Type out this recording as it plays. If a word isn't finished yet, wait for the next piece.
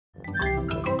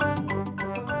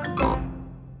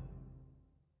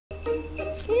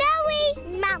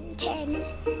mountain.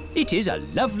 It is a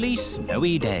lovely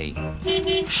snowy day.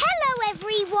 Hello,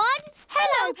 everyone.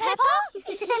 Hello,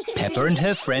 Peppa. Peppa and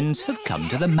her friends have come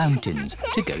to the mountains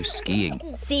to go skiing.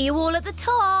 See you all at the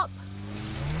top.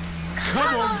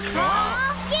 Come on,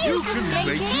 car. You can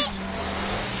make it.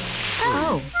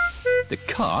 Oh. The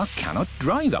car cannot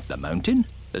drive up the mountain.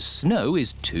 The snow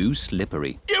is too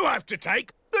slippery. You have to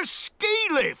take the ski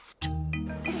lift.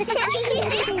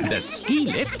 The ski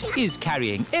lift is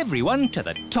carrying everyone to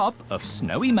the top of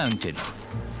Snowy Mountain.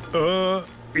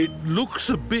 It looks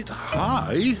a bit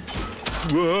high.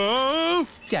 Whoa!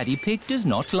 Daddy Pig does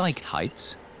not like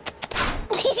heights.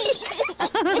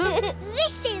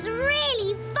 This is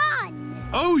really fun.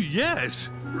 Oh, yes.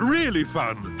 Really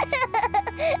fun.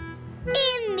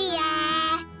 In the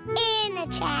air, in a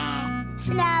chair.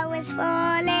 Snow is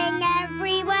falling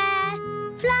everywhere.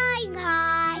 Flying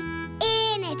high,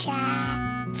 in a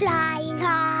chair. Flying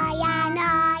high and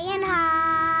high and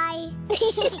high.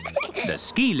 The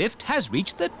ski lift has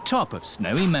reached the top of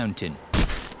Snowy Mountain.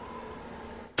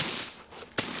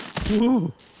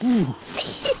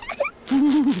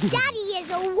 Daddy is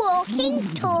a walking,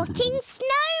 talking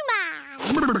snowman.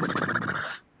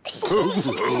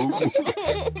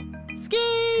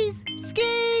 Skis!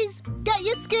 Skis! Get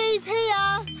your skis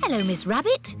here! Hello, Miss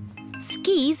Rabbit.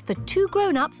 Skis for 2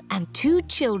 grown-ups and 2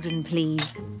 children,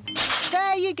 please.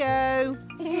 There you go.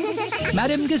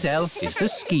 Madame Gazelle is the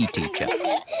ski teacher.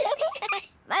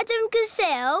 Madam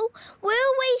Gazelle,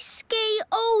 will we ski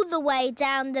all the way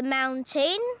down the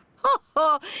mountain?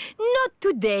 Not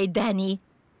today, Danny.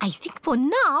 I think for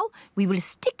now we will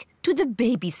stick to the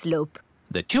baby slope.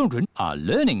 The children are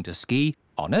learning to ski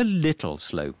on a little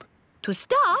slope. To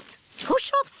start,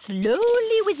 push off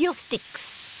slowly with your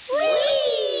sticks.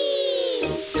 Whee!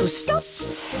 To stop,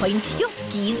 point your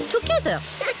skis together.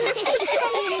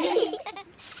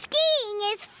 Skiing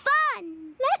is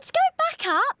fun. Let's go back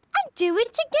up and do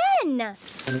it again.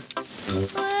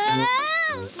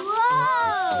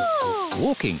 Whoa!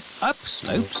 Walking up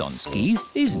slopes on skis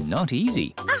is not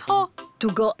easy. To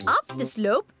go up the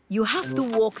slope, you have to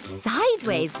walk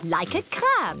sideways like a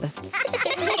crab.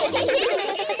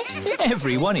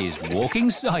 Everyone is walking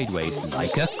sideways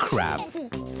like a crab.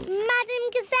 Madam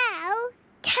Gazelle,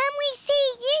 can we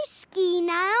see you ski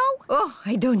now? Oh,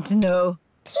 I don't know.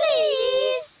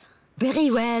 Please? Very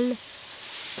well.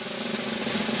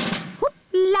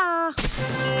 Whoop-la!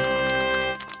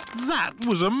 That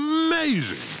was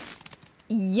amazing.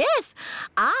 Yes,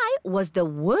 I was the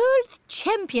world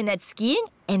champion at skiing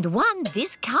and won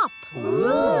this cup.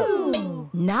 Ooh.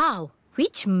 Now,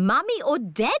 which mummy or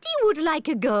daddy would like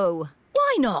a go?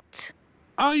 Why not?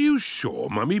 Are you sure,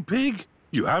 Mummy Pig?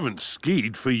 You haven't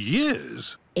skied for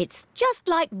years. It's just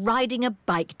like riding a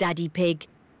bike, Daddy Pig.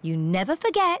 You never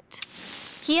forget.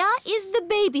 Here is the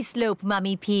baby slope,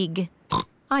 Mummy Pig.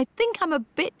 I think I'm a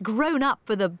bit grown up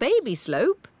for the baby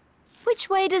slope. Which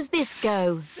way does this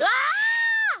go?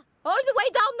 Ah! All the way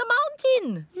down the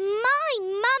mountain. My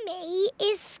mummy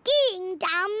is skiing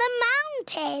down the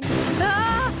mountain.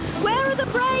 Ah! Where are the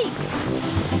brakes?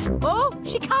 Oh,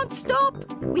 she can't stop.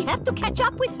 We have to catch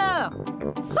up with her.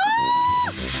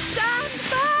 Ah! Stand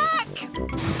back!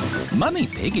 Mummy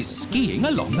Pig is skiing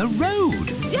along the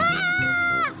road.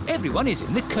 Ah! Everyone is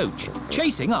in the coach,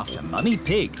 chasing after Mummy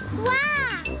Pig.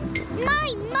 Wow!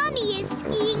 My mummy is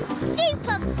skiing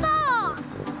super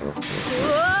fast.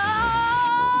 Whoa!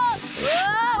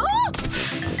 Whoa!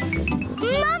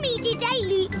 Mummy did a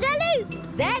loop-the-loop.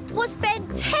 That was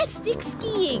fantastic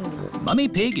skiing. Mummy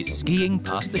Pig is skiing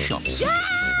past the shops.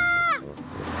 Ah!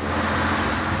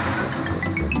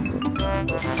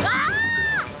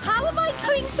 Ah! How am I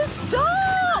going to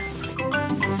stop?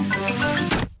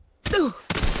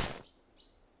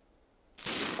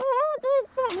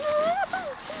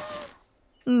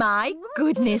 My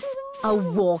goodness, a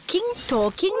walking,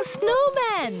 talking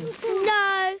snowman.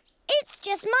 No, it's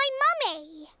just my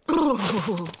mummy.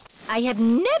 I have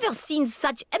never seen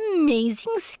such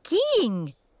amazing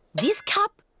skiing. This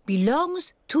cup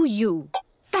belongs to you.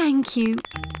 Thank you.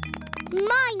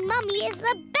 My mummy is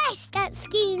the best at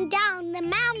skiing down the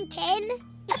mountain.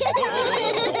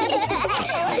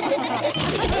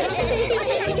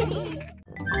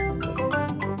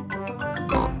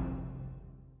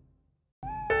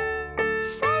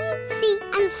 Sun, sea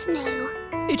and snow.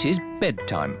 It is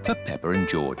bedtime for Peppa and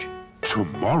George.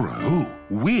 Tomorrow,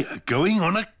 we're going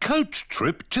on a coach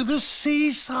trip to the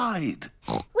seaside.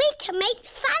 We can make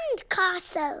sand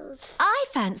castles. I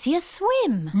fancy a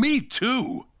swim. Me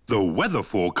too. The weather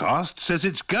forecast says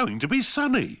it's going to be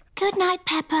sunny. Good night,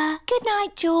 Peppa. Good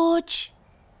night, George.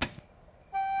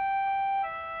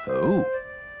 Oh,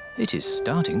 it is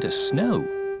starting to snow.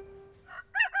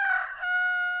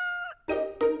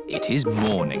 It is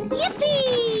morning.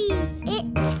 Yippee!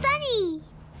 It's sunny.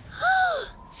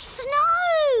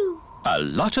 Snow! A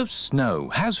lot of snow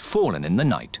has fallen in the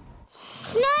night.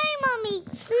 Snow, Mummy!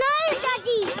 Snow,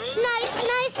 Daddy! Snow!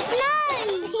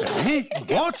 Eh?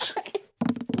 What?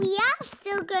 We are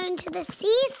still going to the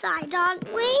seaside, aren't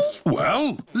we?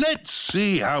 Well, let's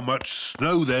see how much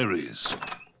snow there is.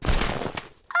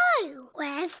 Oh,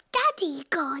 where's Daddy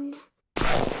gone?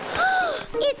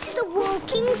 It's a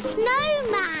walking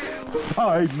snowman.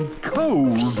 I'm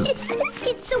cold.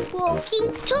 It's a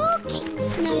walking, talking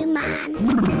snowman.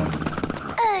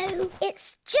 Oh,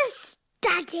 it's just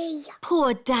Daddy.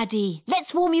 Poor Daddy.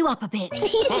 Let's warm you up a bit.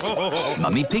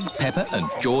 Mummy Pig, Peppa and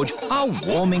George are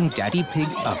warming Daddy Pig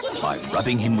up by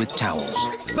rubbing him with towels.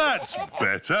 That's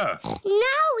better.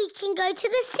 Now we can go to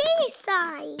the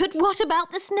seaside. But what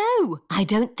about the snow? I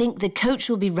don't think the coach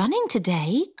will be running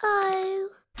today. Oh.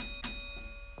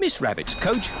 Miss Rabbit's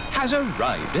coach has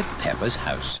arrived at Peppa's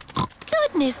house.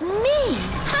 Goodness me!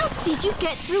 How did you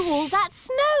get through all that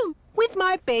snow? With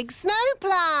my big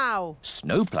snowplow.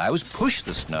 Snowplows push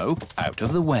the snow out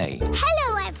of the way.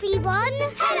 Hello, everyone.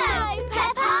 Hello,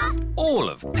 Peppa. All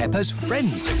of Peppa's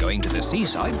friends are going to the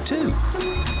seaside too.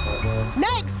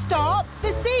 Next stop,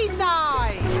 the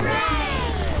seaside.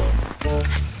 Hooray!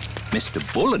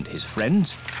 Mr. Bull and his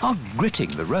friends are gritting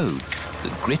the road. The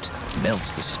grit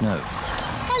melts the snow.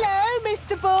 Hello,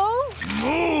 Mr. Bull.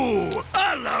 Moo!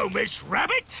 Hello, Miss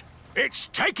Rabbit. It's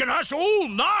taken us all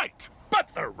night,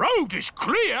 but the road is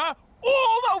clear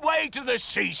all the way to the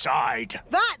seaside.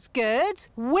 That's good.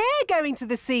 We're going to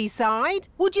the seaside.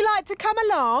 Would you like to come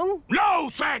along? No,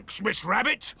 thanks, Miss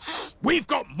Rabbit. We've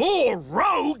got more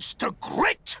roads to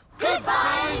grit.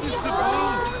 Goodbye, Mr.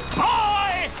 Bull.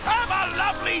 Bye! Have a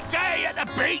lovely day at the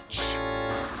beach.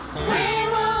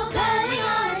 We're all going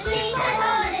on a seaside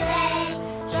holiday.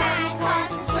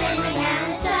 Sandcastles swimming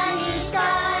and sunny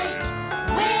skies.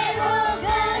 We're all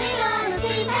going on a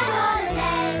seaside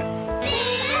holiday.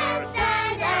 Sea and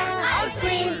sand and ice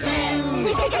cream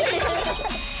too.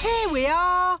 Here we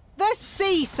are, the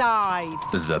seaside.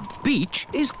 The beach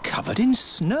is covered in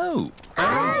snow.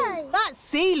 Oh. That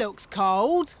sea looks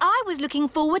cold. I was looking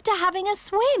forward to having a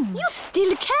swim. You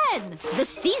still can. The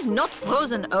sea's not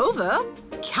frozen over.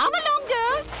 Come along,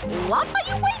 girls. What are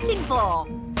you waiting for?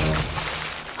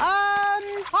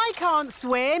 I can't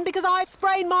swim because I've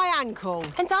sprained my ankle.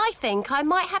 And I think I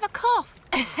might have a cough.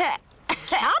 Come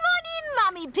on in,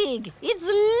 Mummy Pig. It's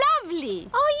lovely.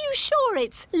 Are you sure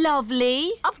it's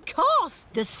lovely? Of course.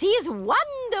 The sea is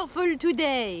wonderful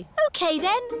today. OK,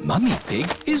 then. Mummy Pig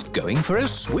is going for a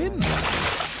swim.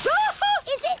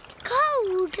 Is it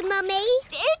cold, Mummy?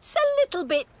 It's a little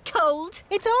bit cold.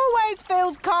 It always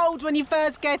feels cold when you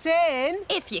first get in.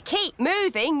 If you keep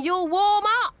moving, you'll warm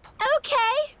up. OK,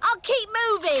 I'll keep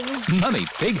moving. Mummy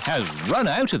Pig has run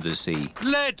out of the sea.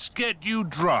 Let's get you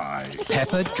dry.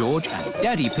 Peppa, George and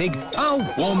Daddy Pig are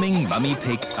warming Mummy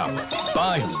Pig up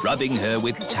by rubbing her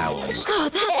with towels. Oh,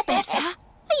 that's better.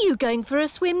 Are you going for a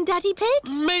swim, Daddy Pig?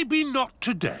 Maybe not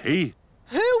today.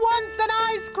 Who wants an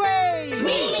ice cream?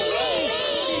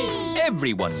 Me!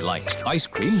 Everyone likes ice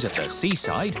creams at the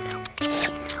seaside.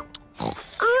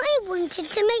 I wanted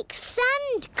to make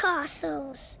sand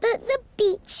castles, but the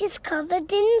beach is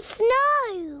covered in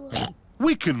snow.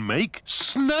 We can make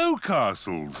snow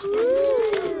castles.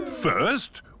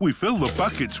 First, we fill the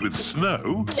buckets with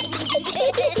snow.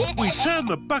 We turn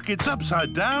the buckets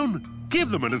upside down, give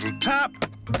them a little tap,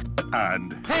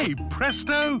 and hey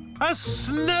presto, a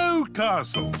snow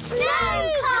castle.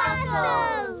 Snow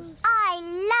castles! I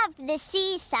love the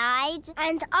seaside.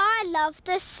 And I love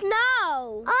the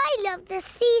snow. I love the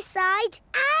seaside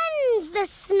and the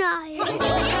snow.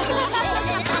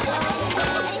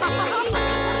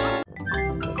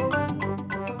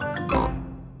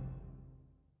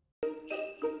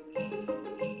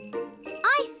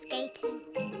 Ice skating.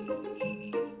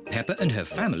 Peppa and her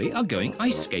family are going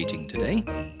ice skating today.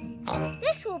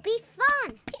 This will be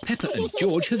fun. Peppa and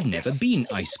George have never been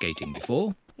ice skating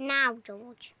before. Now,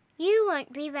 George, you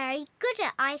won't be very good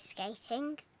at ice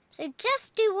skating, so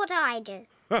just do what I do.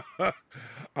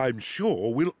 I'm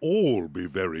sure we'll all be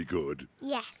very good.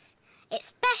 Yes,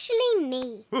 especially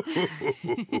me.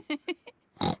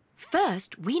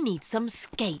 First, we need some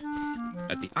skates.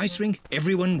 At the ice rink,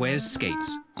 everyone wears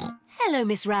skates. Hello,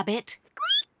 Miss Rabbit.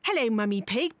 Hello, Mummy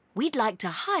Pig. We'd like to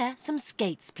hire some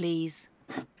skates, please.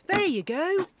 There you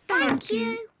go. Thank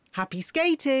you. Happy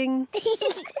skating.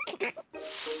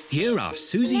 Here are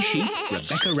Suzy Sheep,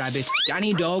 Rebecca Rabbit,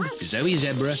 Danny Dog, Zoe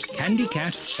Zebra, Candy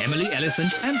Cat, Emily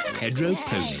Elephant and Pedro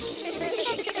Pony.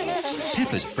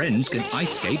 Peppa's friends can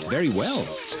ice skate very well.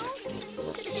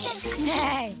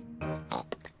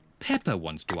 Peppa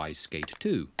wants to ice skate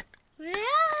too. Hello,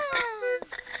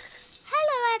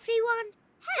 everyone.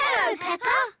 Hello,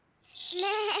 Peppa.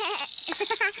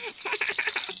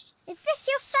 Is this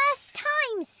your first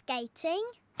time skating?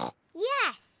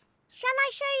 Yes. Shall I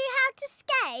show you how to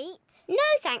skate? No,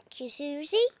 thank you,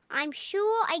 Suzy. I'm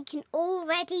sure I can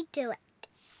already do it.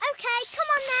 OK, come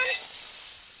on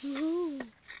then.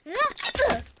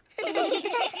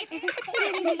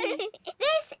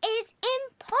 This is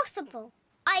impossible.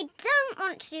 I don't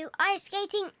want to do ice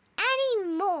skating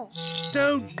anymore.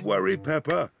 Don't worry,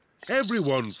 Peppa.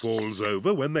 Everyone falls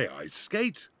over when they ice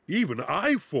skate. Even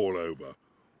I fall over.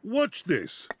 Watch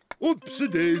this.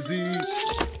 Oops-a-daisy.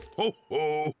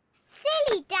 Ho-ho.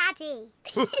 Silly Daddy.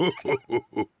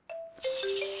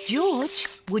 George,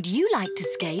 would you like to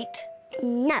skate?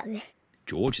 No.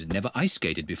 George has never ice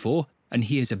skated before and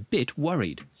he is a bit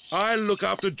worried. I'll look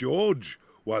after George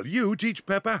while you teach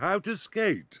Peppa how to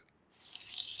skate.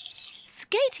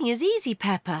 Skating is easy,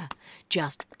 Peppa.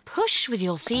 Just push with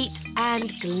your feet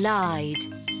and glide.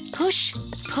 Push,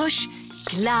 push,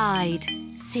 glide.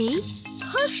 See?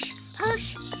 Push,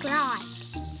 push, glide.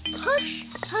 Push,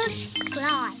 push,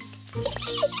 glide.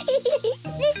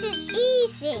 This is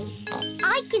easy.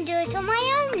 I can do it on my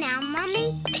own now,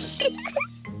 Mummy.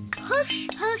 Push,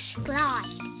 push,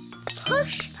 glide.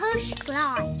 Push, push,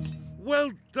 glide.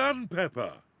 Well done,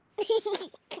 Peppa.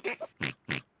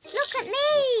 Look at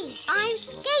me! I'm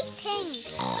skating.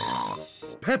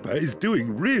 Peppa is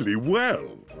doing really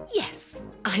well. Yes,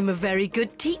 I'm a very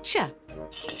good teacher.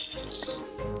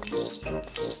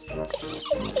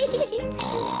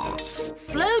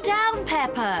 Slow down,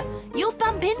 Peppa. You'll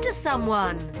bump into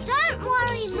someone. Don't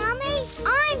worry, Mummy.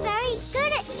 I'm very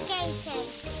good at skating.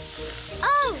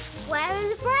 Oh, where are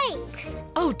the brakes?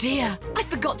 Oh dear, I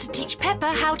forgot to teach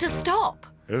Peppa how to stop.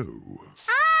 Oh.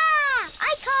 Ah!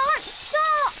 I can't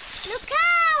stop! Look out!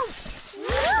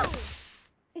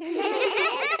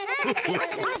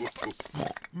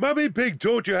 Mummy Pig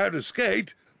taught you how to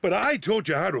skate, but I taught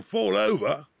you how to fall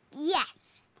over.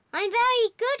 Yes, I'm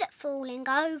very good at falling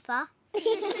over.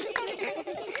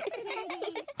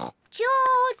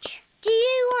 George, do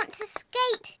you want to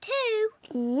skate too?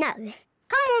 No.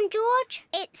 Come on, George.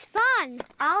 It's fun.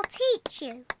 I'll teach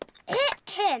you. Hit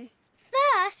him.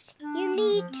 First, you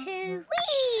need to...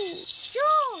 Whee!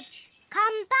 George,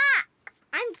 come back.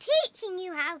 I'm teaching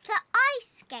you how to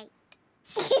ice skate.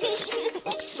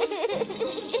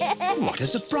 What a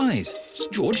surprise!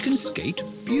 George can skate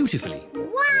beautifully.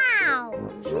 Wow!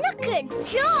 Look at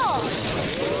George!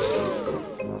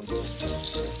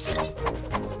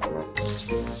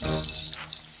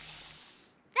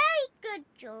 Very good,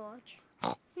 George.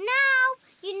 Now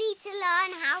you need to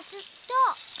learn how to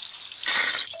stop.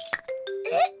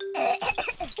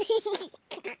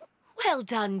 Well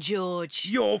done, George.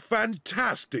 You're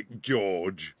fantastic,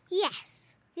 George.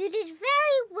 Yes, you did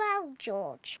very well,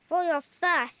 George, for your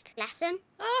first lesson.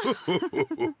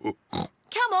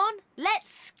 Come on, let's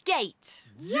skate.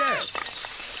 Yes!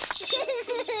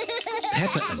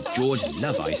 Peppa and George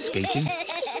love ice skating.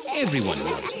 Everyone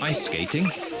loves ice skating.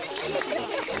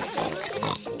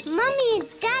 Mummy and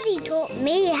Daddy taught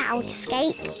me how to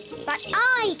skate, but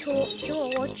I taught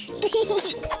George.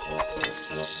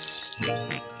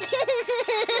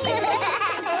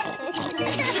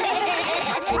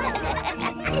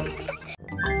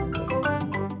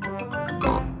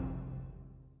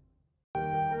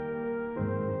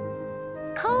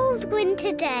 Cold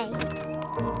winter day.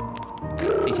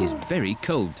 It is very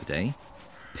cold today.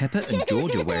 Peppa and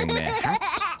George are wearing their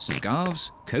hats,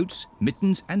 scarves, coats,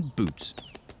 mittens and boots.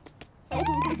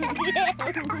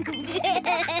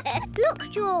 Look,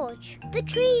 George, the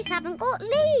trees haven't got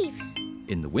leaves.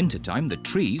 In the wintertime, the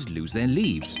trees lose their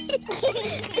leaves.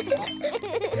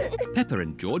 Peppa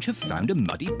and George have found a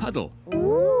muddy puddle.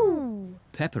 Ooh.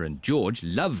 Peppa and George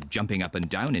love jumping up and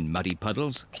down in muddy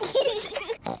puddles.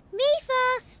 Me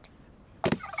first.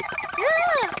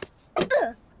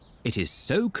 It is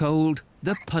so cold,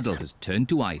 the puddle has turned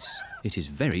to ice. It is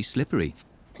very slippery.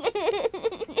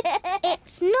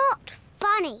 It's not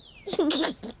funny.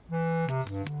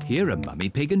 Here are Mummy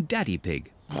Pig and Daddy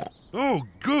Pig. Oh,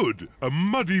 good. A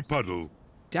muddy puddle.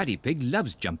 Daddy Pig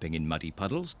loves jumping in muddy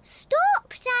puddles.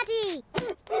 Stop, Daddy.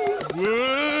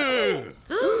 Whoa!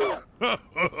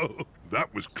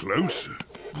 That was close.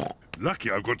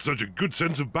 Lucky I've got such a good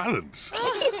sense of balance.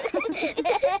 Daddy,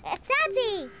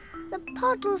 the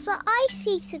puddles are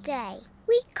icy today.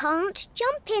 We can't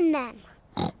jump in them.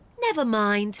 Never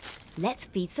mind. Let's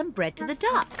feed some bread to the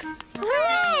ducks.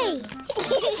 Hooray!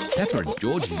 Peppa and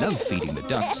George love feeding the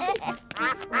ducks.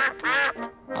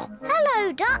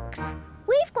 Hello, ducks.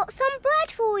 We've got some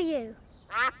bread for you.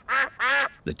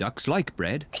 The ducks like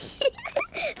bread.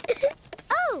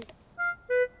 Oh!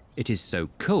 It is so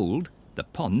cold, the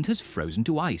pond has frozen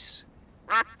to ice.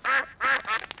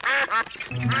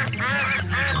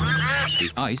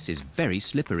 The ice is very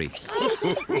slippery.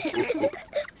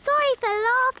 Sorry for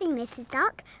laughing, Mrs.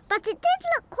 Duck, but it did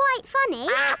look quite funny.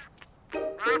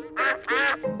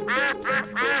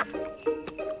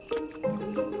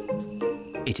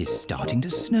 It is starting to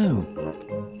snow.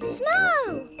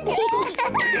 Snow!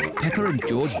 Peppa and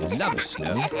George love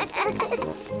snow.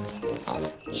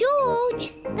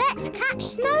 George, let's catch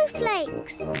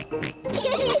snowflakes.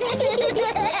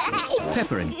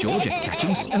 Peppa and George are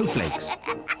catching snowflakes.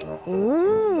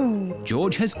 Ooh.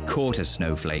 George has caught a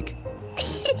snowflake.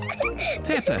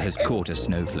 Peppa has caught a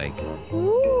snowflake.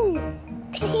 Ooh.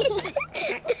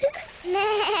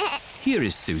 Here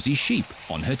is Suzy Sheep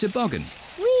on her toboggan.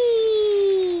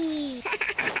 Whee!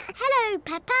 Hello,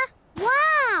 Peppa.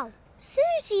 Wow!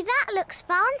 Suzy, that looks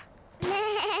fun.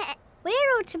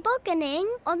 We're all tobogganing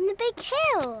on the big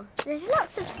hill. There's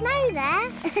lots of snow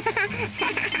there.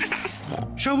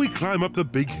 Shall we climb up the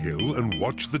big hill and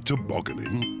watch the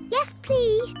tobogganing? Yes,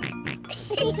 please.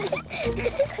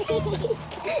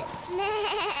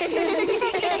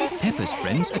 Peppa's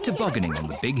friends are tobogganing on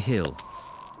the big hill.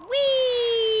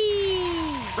 Whee!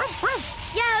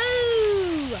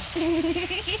 Yahoo!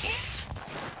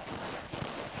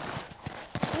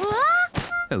 What?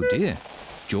 Oh dear,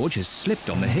 George has slipped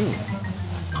on the hill.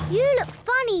 You look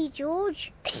funny,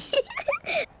 George.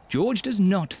 George does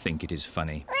not think it is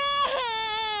funny.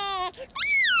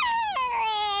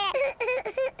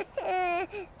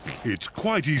 It's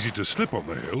quite easy to slip on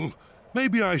the hill.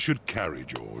 Maybe I should carry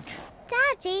George.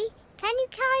 Daddy, can you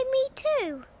carry me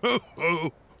too? Ho,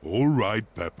 ho. All right,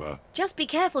 Peppa. Just be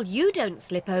careful you don't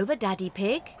slip over, Daddy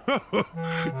Pig.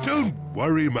 Don't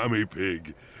worry, Mummy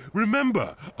Pig.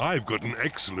 Remember, I've got an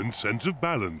excellent sense of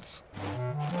balance.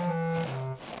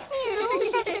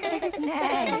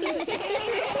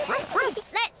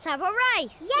 Let's have a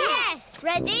race. Yes.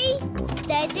 Ready,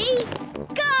 steady,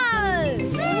 go!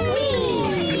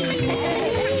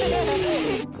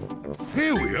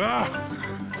 Here we are,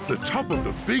 the top of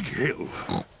the big hill.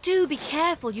 Do be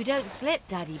careful you don't slip,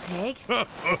 Daddy Pig.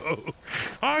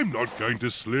 I'm not going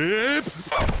to slip.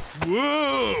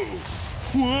 Whoa!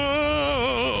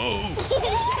 Whoa!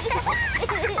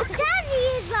 Daddy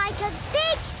is like a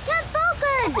big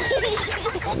toboggan.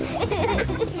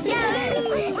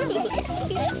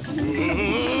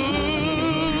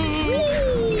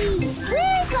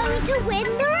 We're going to win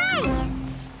the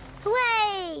race.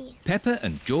 Hooray! Peppa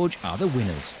and George are the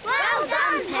winners. Well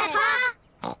done,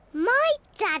 Peppa. My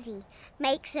daddy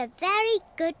makes a very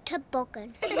good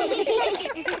toboggan.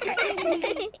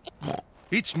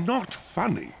 It's not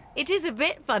funny. It is a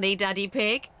bit funny, Daddy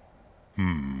Pig.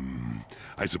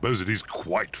 I suppose it is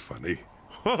quite funny.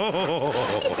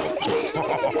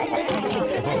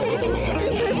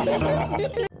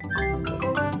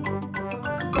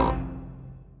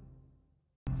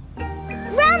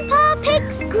 Grandpa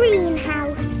Pig's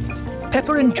greenhouse.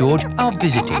 Peppa and George are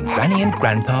visiting Granny and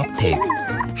Grandpa Pig.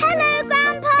 Hello,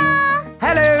 Grandpa.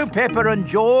 Hello, Peppa and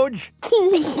George.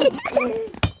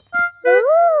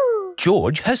 Ooh.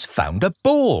 George has found a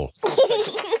ball.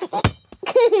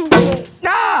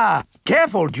 Ah!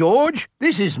 Careful, George.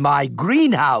 This is my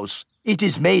greenhouse. It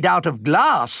is made out of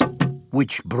glass,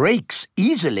 which breaks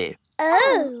easily.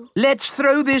 Oh. Let's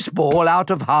throw this ball out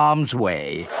of harm's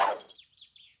way.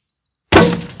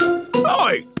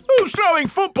 Oi! Who's throwing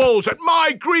footballs at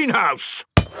my greenhouse?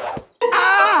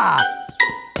 Ah!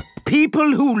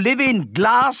 People who live in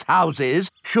glass houses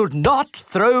should not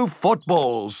throw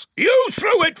footballs. You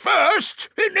threw it first!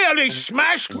 It nearly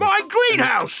smashed my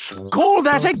greenhouse! Call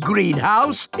that a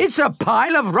greenhouse? It's a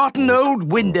pile of rotten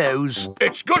old windows.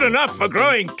 It's good enough for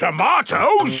growing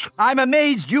tomatoes! I'm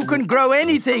amazed you can grow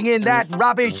anything in that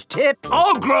rubbish tip.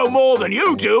 I'll grow more than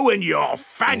you do in your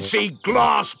fancy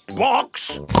glass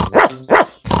box!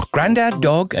 Grandad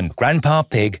Dog and Grandpa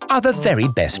Pig are the very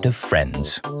best of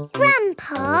friends.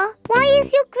 Grandpa, why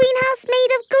is your greenhouse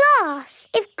made of glass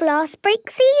if glass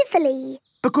breaks easily?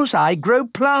 Because I grow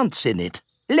plants in it.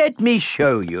 Let me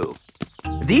show you.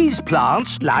 These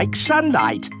plants like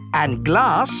sunlight, and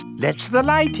glass lets the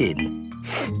light in.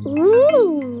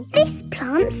 Ooh, this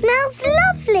plant smells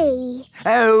lovely.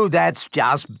 Oh, that's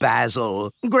just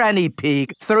basil. Granny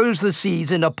Pig throws the seeds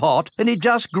in a pot and it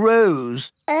just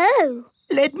grows. Oh.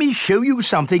 Let me show you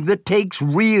something that takes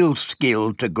real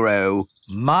skill to grow.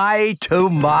 My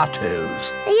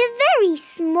tomatoes. They are very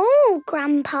small,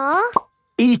 Grandpa.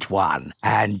 Eat one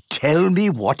and tell me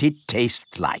what it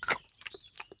tastes like.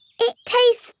 It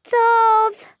tastes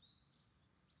of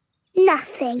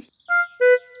Nothing.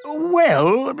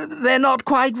 Well, they're not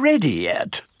quite ready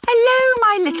yet. Hello,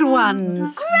 my little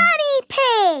ones. Granny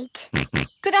Pig!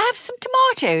 Could I have some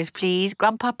tomatoes, please,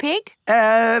 Grandpa Pig?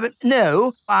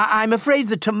 No. I'm afraid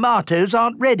the tomatoes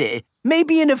aren't ready.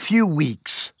 Maybe in a few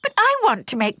weeks. But I want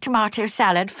to make tomato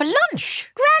salad for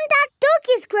lunch. Grandad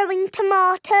Dog is growing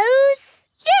tomatoes.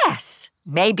 Yes.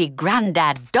 Maybe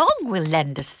Grandad Dog will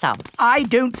lend us some. I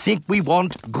don't think we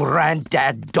want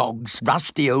Grandad Dog's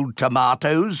rusty old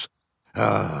tomatoes.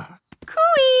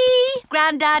 Cooey!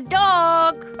 Grandad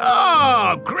Dog!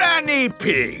 Ah, Granny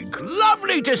Pig.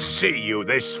 Lovely to see you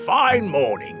this fine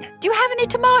morning. Do you have any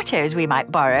tomatoes we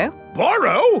might borrow?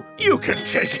 Borrow? You can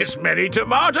take as many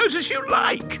tomatoes as you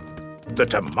like. The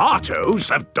tomatoes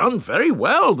have done very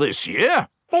well this year.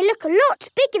 They look a lot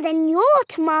bigger than your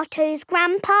tomatoes,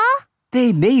 Grandpa.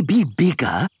 They may be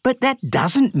bigger, but that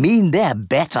doesn't mean they're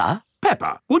better.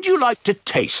 Peppa, would you like to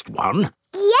taste one?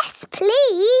 Yes,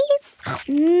 please.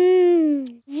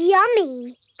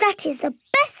 Yummy. That is the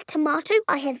best tomato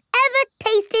I have ever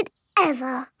tasted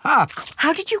ever.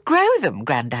 How did you grow them,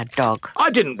 Grandad Dog?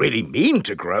 I didn't really mean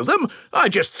to grow them. I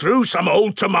just threw some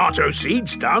old tomato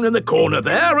seeds down in the corner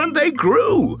there and they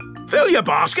grew. Fill your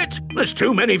basket. There's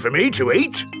too many for me to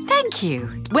eat. Thank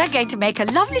you. We're going to make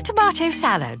a lovely tomato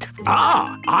salad.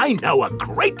 Ah, I know a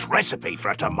great recipe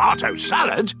for a tomato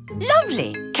salad.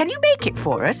 Lovely. Can you make it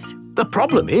for us? The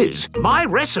problem is, my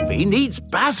recipe needs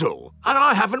basil, and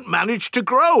I haven't managed to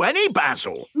grow any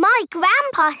basil. My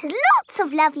grandpa has lots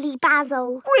of lovely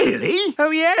basil. Really?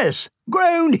 Oh, yes.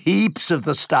 Grown heaps of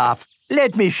the stuff.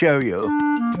 Let me show you.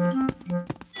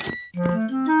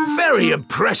 Very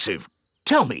impressive.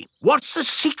 Tell me, what's the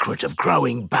secret of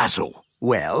growing basil?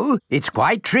 Well, it's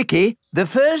quite tricky. The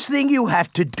first thing you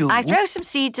have to do... I throw some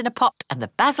seeds in a pot and the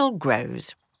basil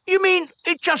grows. You mean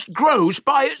it just grows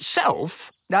by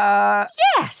itself?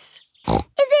 Yes. Is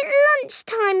it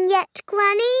lunchtime yet,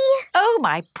 Granny? Oh,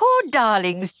 my poor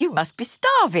darlings, you must be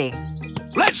starving.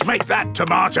 Let's make that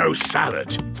tomato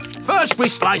salad. First, we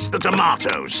slice the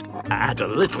tomatoes. Add a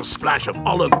little splash of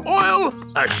olive oil,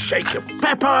 a shake of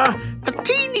pepper, a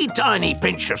teeny tiny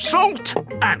pinch of salt,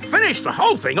 and finish the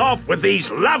whole thing off with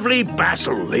these lovely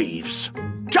basil leaves.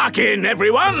 Tuck in,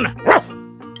 everyone.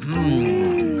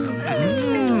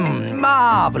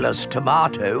 Marvellous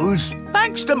tomatoes.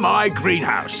 Thanks to my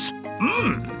greenhouse.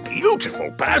 Beautiful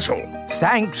basil.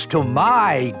 Thanks to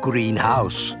my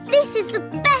greenhouse. This is the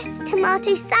best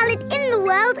tomato salad in the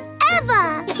world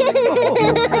ever.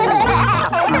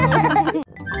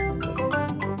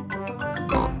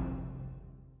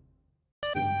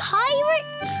 Pirate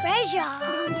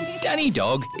treasure. Danny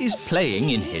Dog is playing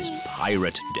in his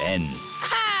pirate den.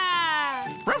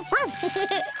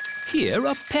 Here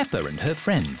are Peppa and her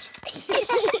friends.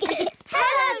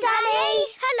 Hello, Danny.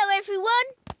 Hello, everyone.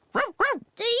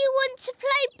 Do you want to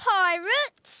play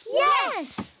pirates?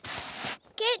 Yes.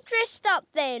 Get dressed up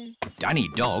then. Danny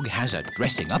Dog has a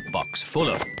dressing-up box full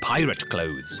of pirate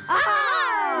clothes.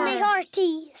 Me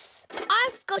hearties.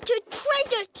 I've got a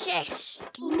treasure chest.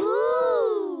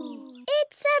 Ooh.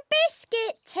 It's a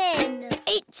biscuit tin.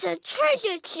 It's a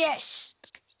treasure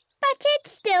chest. But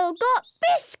it's still got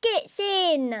biscuits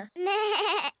in.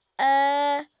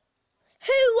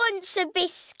 Who wants a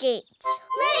biscuit?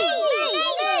 Me!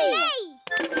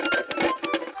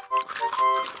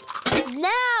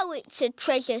 Now it's a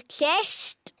treasure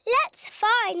chest. Let's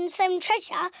find some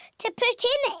treasure to put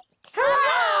in it.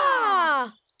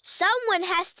 Hurrah! Someone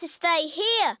has to stay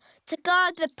here to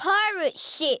guard the pirate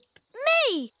ship.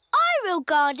 Me! I will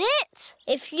guard it.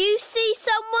 If you see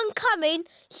someone coming,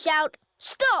 shout,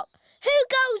 "Stop! Who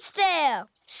goes there?"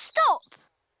 Stop!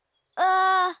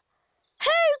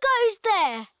 Who goes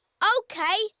there? OK,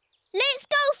 let's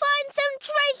go find some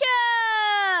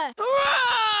treasure!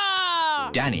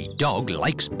 Hurrah! Danny Dog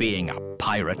likes being a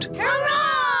pirate.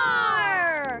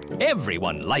 Hurrah!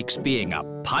 Everyone likes being a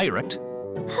pirate.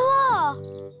 Hurrah!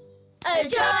 Oh,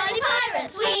 jolly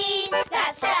pirates we,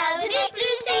 that sail the deep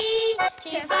blue sea,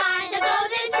 to find a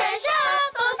golden treasure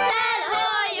for sail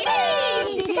ahoy!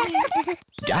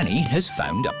 Danny has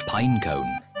found a pine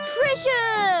cone.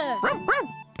 Treasure!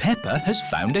 Peppa has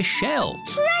found a shell.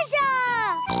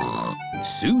 Treasure!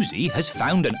 Suzy has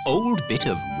found an old bit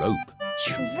of rope.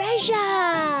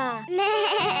 Treasure!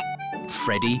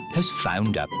 Freddie has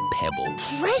found a pebble.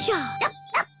 Treasure!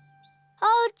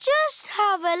 I'll just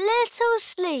have a little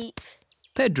sleep.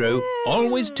 Pedro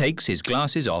always takes his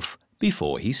glasses off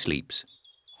before he sleeps.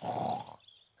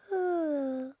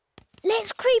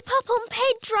 Let's creep up on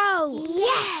Pedro.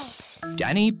 Yes!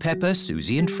 Danny, Peppa,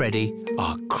 Suzy and Freddie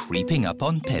are creeping up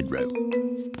on Pedro.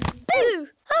 Boo!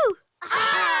 Oh!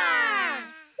 Ah!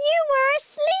 You were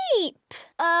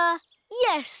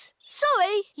Yes.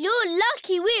 Sorry. You're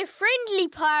lucky we're friendly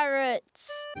pirates.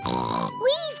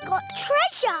 We've got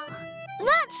treasure.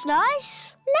 That's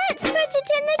nice. Let's put it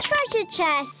in the treasure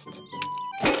chest.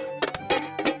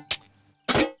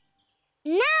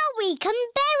 Now we can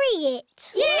bury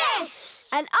it. Yes!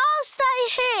 And I'll stay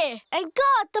here and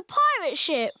guard the pirate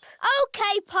ship.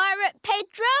 OK, Pirate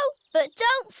Pedro, but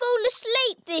don't fall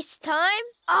asleep this time.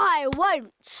 I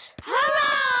won't.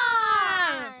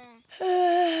 Hurrah!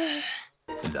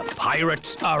 The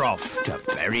pirates are off to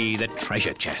bury the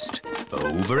treasure chest.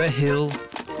 Over a hill,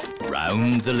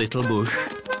 round the little bush.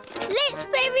 Let's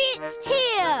bury it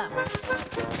here.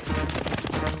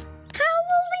 How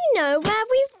will we know where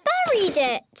we've buried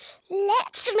it?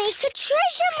 Let's make a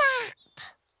treasure map.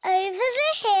 Over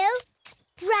the hill,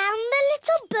 round the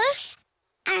little bush,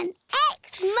 and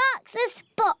X marks the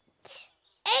spot.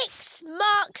 X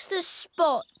marks the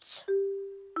spot.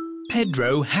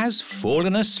 Pedro has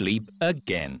fallen asleep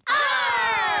again.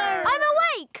 Oh! I'm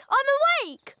awake! I'm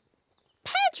awake!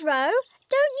 Pedro,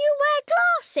 don't you wear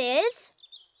glasses?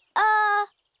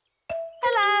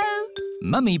 Hello.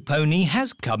 Mummy Pony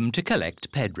has come to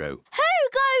collect Pedro. Who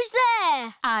goes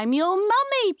there? I'm your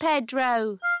mummy,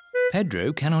 Pedro.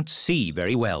 Pedro cannot see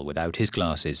very well without his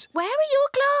glasses. Where are your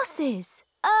glasses?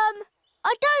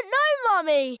 I don't know,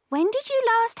 Mummy. When did you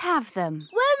last have them?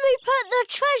 When we put the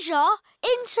treasure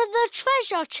into the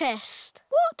treasure chest.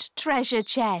 What treasure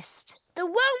chest? The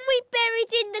one we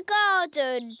buried in the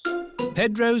garden.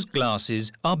 Pedro's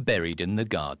glasses are buried in the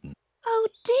garden. Oh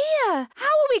dear! How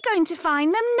are we going to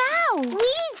find them now?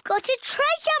 We've got a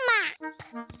treasure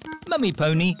map. Mummy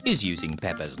Pony is using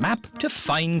Peppa's map to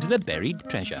find the buried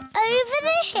treasure. Over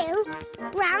the hill,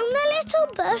 round the little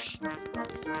bush,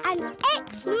 and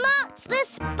X marks the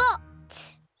spot.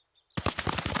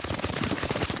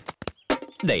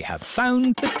 They have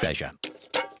found the treasure.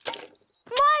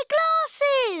 My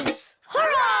glasses!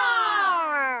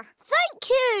 Hurrah! Thank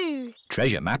you!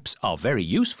 Treasure maps are very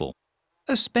useful,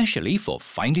 especially for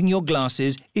finding your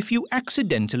glasses if you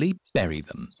accidentally bury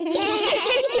them. The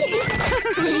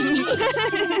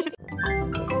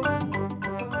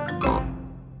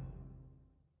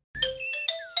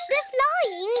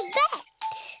flying vet.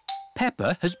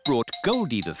 Peppa has brought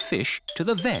Goldie the fish to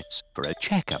the vet's for a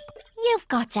checkup. You've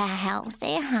got a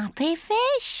healthy, happy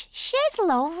fish. She's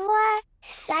lovely.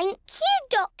 Thank you,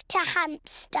 Dr.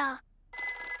 Hamster.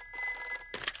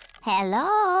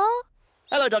 Hello?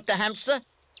 Hello, Dr. Hamster.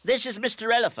 This is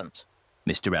Mr. Elephant.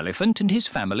 Mr. Elephant and his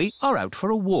family are out for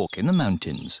a walk in the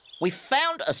mountains. We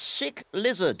found a sick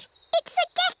lizard. It's a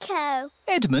gecko.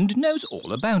 Edmund knows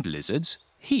all about lizards.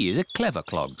 He is a clever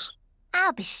clogs.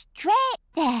 I'll be straight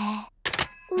there.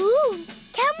 Ooh,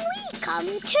 can we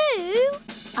come too?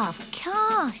 Of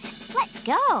course. Let's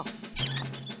go. Are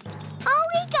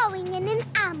we going in an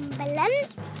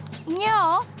ambulance?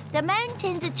 No, the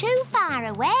mountains are too far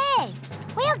away.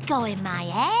 We'll go in my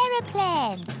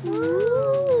aeroplane.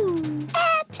 Ooh!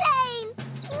 Airplane!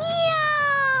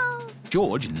 Meow!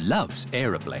 George loves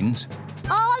aeroplanes.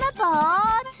 All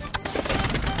aboard!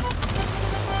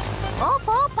 Up,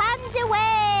 up and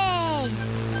away!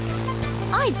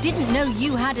 I didn't know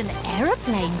you had an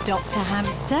aeroplane, Dr.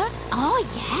 Hamster. Oh,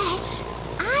 yes.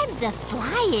 I'm the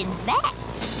flying vet.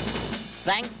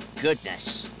 Thank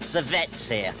goodness. The vet's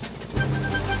here.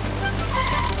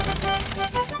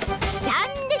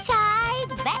 Stand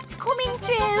aside, vet coming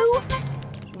through.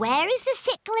 Where is the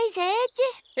sick lizard?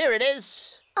 Here it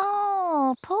is.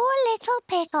 Oh, poor little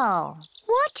pickle.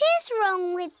 What is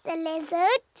wrong with the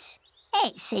lizard?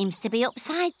 It seems to be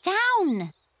upside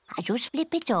down. I just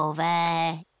flip it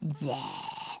over. There.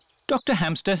 Dr.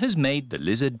 Hamster has made the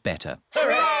lizard better.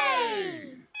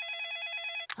 Hooray!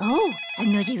 Oh,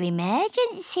 another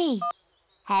emergency.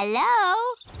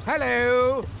 Hello?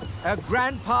 Hello.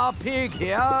 Grandpa Pig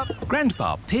here.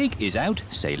 Grandpa Pig is out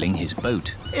sailing his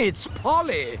boat. It's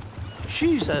Polly.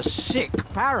 She's a sick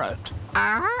parrot.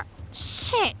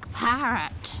 Sick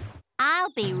parrot.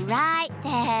 I'll be right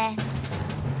there.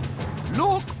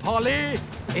 Look, Polly.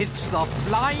 It's the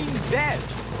flying vet.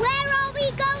 Where are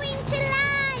we going to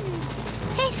land?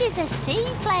 This is a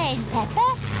seaplane,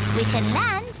 Peppa. We can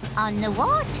land on the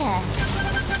water.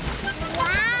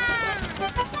 Wow!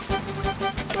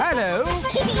 Hello.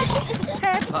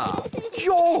 Peppa.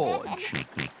 George.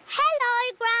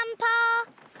 Hello,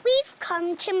 Grandpa. We've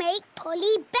come to make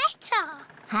Polly better.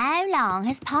 How long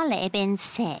has Polly been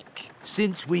sick?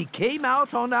 Since we came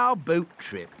out on our boat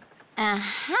trip.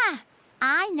 Aha!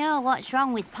 I know what's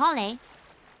wrong with Polly.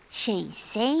 She's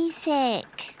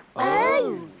seasick.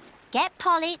 Oh! Get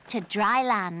Polly to dry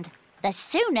land. The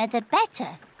sooner the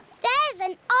better. There's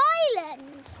an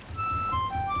island.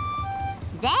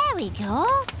 There we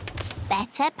go.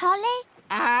 Better, Polly?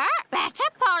 Better,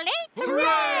 Polly?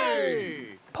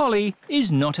 Hooray! Polly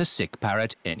is not a sick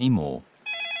parrot anymore.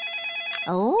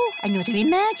 Oh, another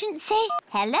emergency.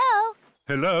 Hello?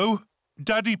 Hello?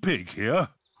 Daddy Pig here.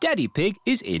 Daddy Pig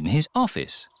is in his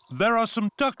office. There are some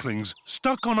ducklings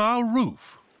stuck on our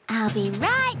roof. I'll be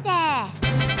right there.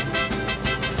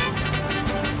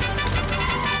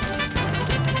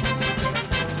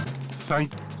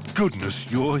 Thank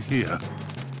goodness you're here.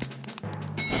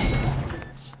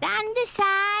 Stand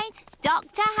aside.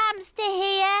 Dr. Hamster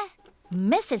here.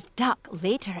 Mrs. Duck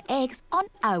laid her eggs on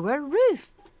our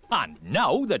roof. And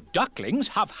now the ducklings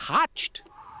have hatched.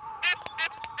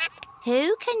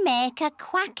 Who can make a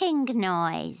quacking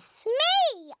noise?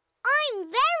 Me! I'm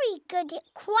very good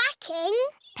at quacking.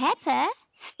 Peppa,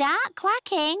 start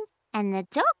quacking and the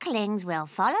ducklings will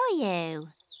follow you.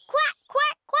 Quack,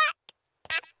 quack, quack.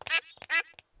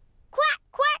 Quack,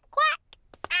 quack, quack.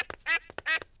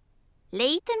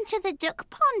 Lead them to the duck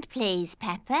pond, please,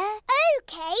 Peppa.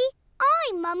 OK,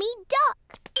 I'm Mummy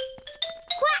Duck.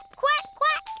 Quack, quack,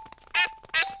 quack.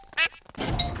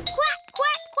 Quack,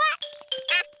 quack, quack.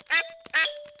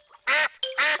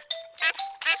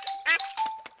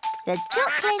 The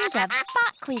ducklings are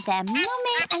back with their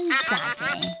mummy and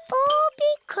daddy. All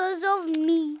because of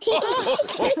me.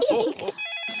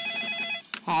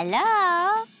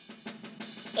 Hello?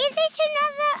 Is it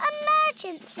another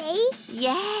emergency?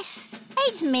 Yes,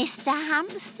 it's Mr.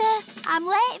 Hamster. I'm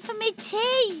late for my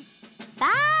tea.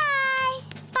 Bye.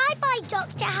 Bye-bye,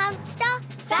 Dr. Hamster.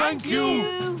 Thank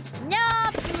you.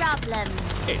 No problem.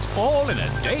 It's all in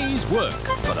a day's work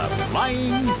for the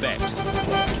flying vet.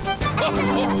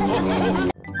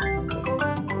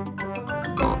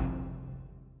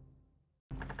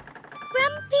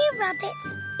 Grumpy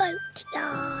Rabbit's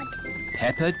boatyard.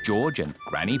 Peppa, George and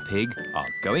Granny Pig are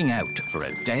going out for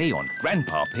a day on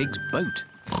Grandpa Pig's boat.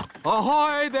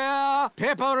 Ahoy there,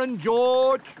 Peppa and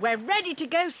George. We're ready to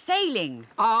go sailing.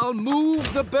 I'll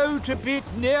move the boat a bit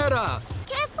nearer.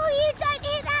 Careful you don't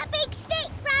hit that big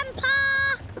stick, Grandpa.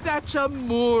 That's a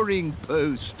mooring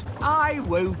post. I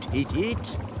won't hit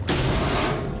it.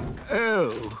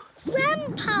 Oh,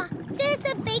 Grandpa, there's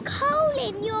a big hole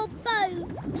in your boat.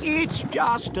 it's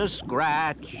just a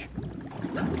scratch.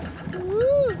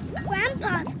 Ooh,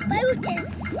 Grandpa's boat is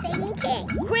sinking.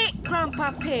 Quick,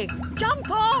 Grandpa Pig, jump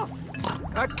off.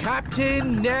 A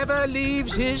captain never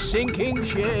leaves his sinking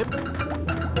ship.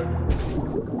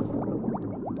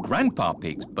 Grandpa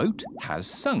Pig's boat has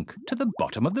sunk to the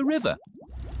bottom of the river.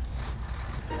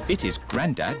 It is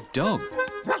Grandad Dog.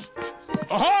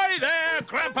 Ahoy there,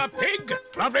 Grandpa Pig!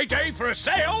 Lovely day for a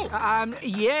sail.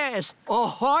 Yes.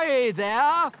 Ahoy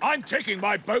there. I'm taking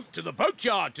my boat to the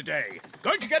boatyard today.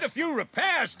 Going to get a few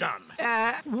repairs done.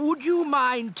 Would you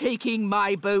mind taking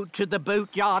my boat to the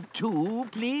boatyard too,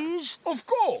 please? Of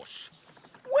course.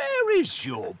 Where is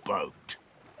your boat?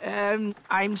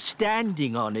 I'm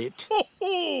standing on it.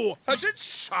 Oh, has it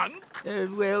sunk?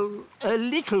 Well, a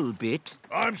little bit.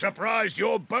 I'm surprised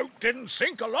your boat didn't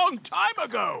sink a long time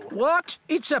ago. What?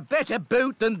 It's a better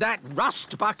boat than that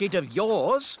rust bucket of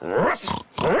yours.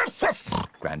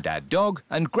 Grandad Dog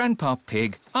and Grandpa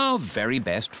Pig are very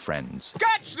best friends.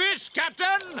 Catch this,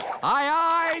 Captain!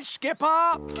 Aye, aye,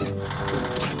 Skipper.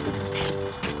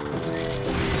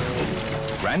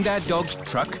 Grandad Dog's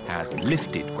truck has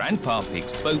lifted Grandpa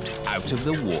Pig's boat out of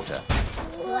the water.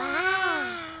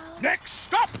 Wow. Next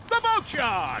stop, the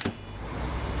boatyard.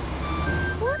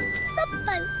 What's a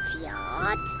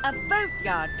boatyard? A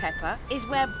boatyard, Peppa, is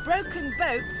where broken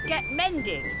boats get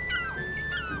mended.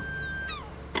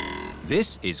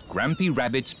 This is Grampy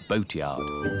Rabbit's boatyard.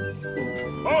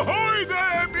 Ahoy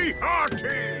there, me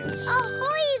hearties!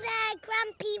 Ahoy there,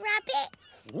 Grampy Rabbit.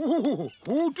 Ooh,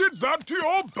 who did that to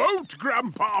your boat,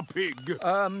 Grandpa Pig?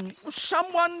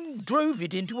 Someone drove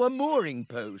it into a mooring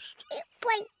post. It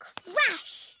went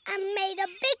crash and made a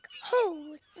big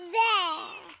hole there.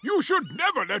 You should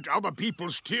never let other people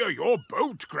steer your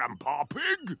boat, Grandpa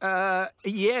Pig.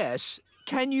 Yes.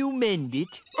 Can you mend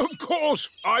it? Of course.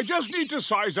 I just need to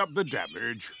size up the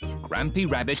damage. Grampy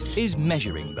Rabbit is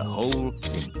measuring the hole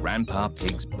in Grandpa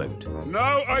Pig's boat.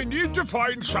 Now I need to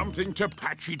find something to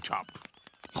patch it up.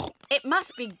 It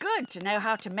must be good to know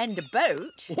how to mend a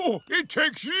boat. Oh, it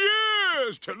takes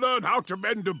years to learn how to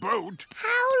mend a boat.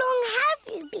 How long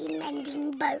have you been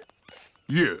mending boats?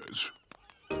 Years.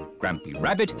 Grampy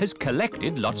Rabbit has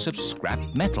collected lots of scrap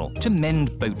metal to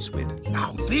mend boats with.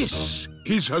 Now this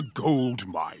is a gold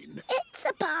mine. It's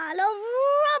a pile of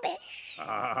rubbish.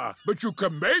 But you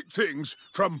can make things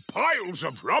from piles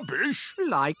of rubbish.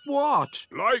 Like what?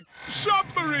 Like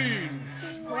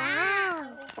submarines.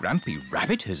 Wow. Grampy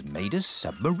Rabbit has made a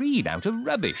submarine out of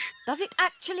rubbish. Does it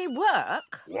actually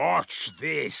work? Watch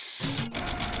this.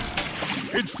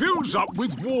 It fills up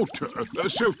with water,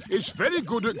 so it's very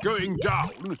good at going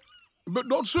down, but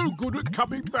not so good at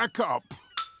coming back up.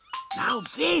 Now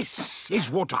this is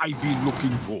what I've been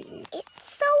looking for.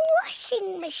 It's a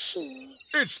washing machine.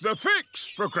 It's the fix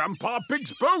for Grandpa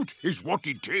Pig's boat, is what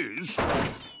it is.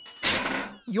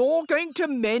 You're going to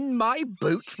mend my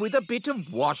boots with a bit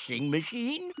of washing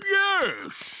machine?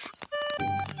 Yes.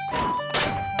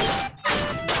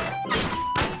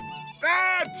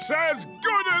 That's as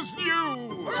good as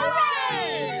new!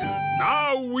 Hooray!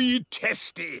 Now we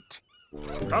test it.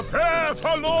 Prepare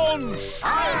for launch!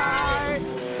 Aye,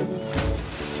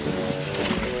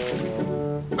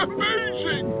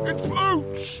 Amazing! It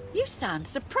floats! You sound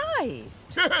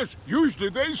surprised. Yes, usually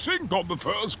they sink on the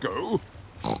first go.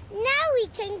 Now we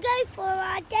can go for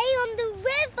our day on the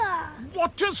river.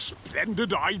 What a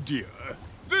splendid idea!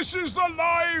 This is the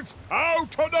life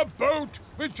out on a boat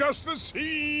with just the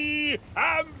sea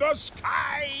and the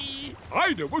sky.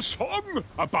 I know a song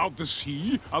about the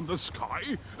sea and the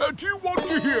sky. Do you want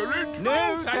to hear it?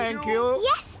 No, thank you.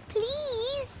 Yes,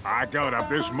 please. I got up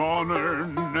this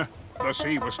morning. The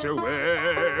sea was still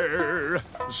there.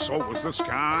 So was the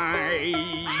sky.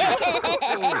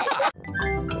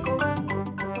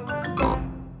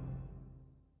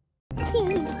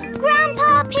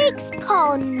 Grandpa Pig's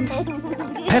pond.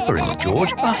 Peppa and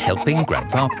George are helping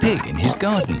Grandpa Pig in his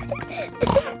garden.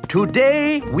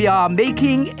 Today we are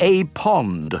making a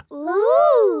pond.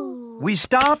 Ooh. We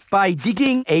start by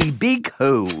digging a big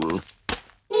hole.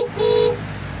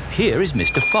 Here is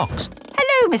Mr. Fox.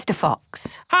 Hello, Mr.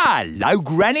 Fox. Hello,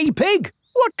 Granny Pig.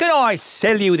 What can I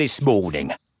sell you this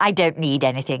morning? I don't need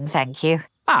anything, thank you.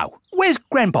 Oh, where's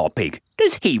Grandpa Pig?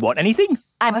 Does he want anything?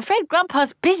 I'm afraid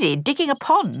Grandpa's busy digging a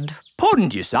pond.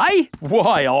 Pond, you say?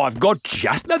 Why, I've got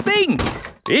just the thing.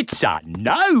 It's a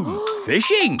gnome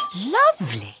fishing.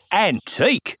 Lovely.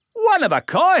 Antique. One of a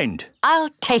kind. I'll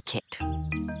take it.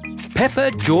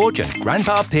 Peppa, George and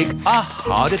Grandpa Pig are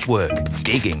hard at work,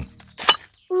 digging.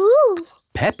 Ooh.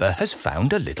 Peppa has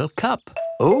found a little cup.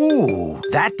 Oh,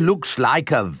 that looks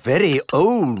like a very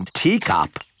old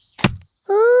teacup.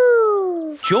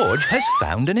 Ooh. George has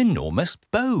found an enormous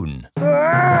bone.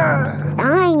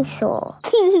 Dinosaur.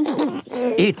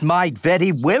 It might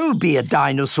very well be a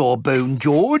dinosaur bone,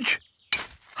 George.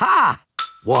 Ha!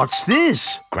 What's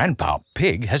this? Grandpa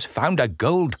Pig has found a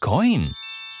gold coin.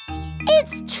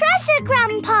 It's treasure,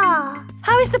 Grandpa.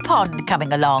 How is the pond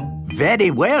coming along? Very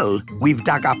well. We've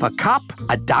dug up a cup,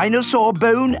 a dinosaur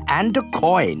bone and a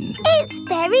coin. It's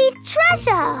buried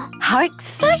treasure. How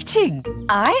exciting!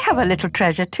 I have a little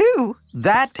treasure too.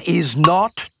 That is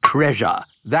not treasure.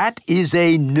 That is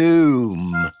a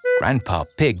gnome. Grandpa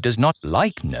Pig does not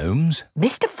like gnomes.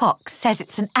 Mr. Fox says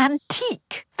it's an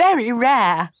antique, very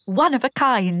rare, one of a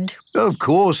kind. Of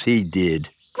course he did.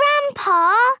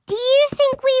 Grandpa, do you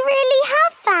think we really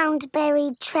have found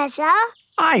buried treasure?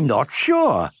 I'm not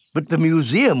sure, but the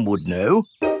museum would know.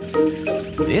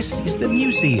 This is the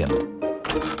museum.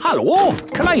 Hello,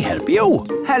 can I help you?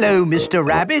 Hello, Mr.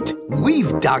 Rabbit.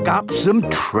 We've dug up some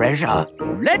treasure.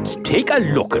 Let's take a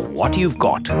look at what you've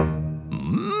got.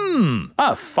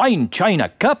 A fine china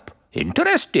cup.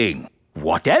 Interesting.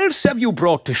 What else have you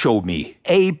brought to show me?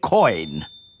 A coin.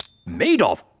 Made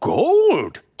of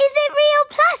gold. Is it real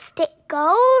plastic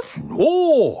gold?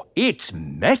 No, it's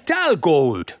metal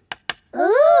gold.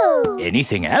 Ooh.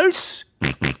 Anything else?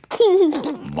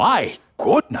 My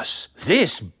goodness,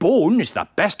 this bone is the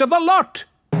best of the lot.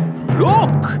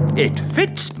 Look, it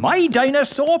fits my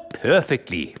dinosaur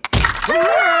perfectly.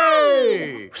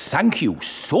 Hooray! Thank you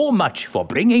so much for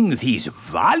bringing these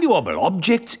valuable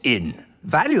objects in.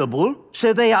 Valuable?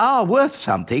 So they are worth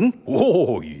something?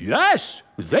 Oh, yes.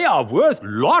 They are worth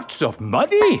lots of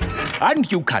money.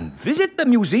 And you can visit the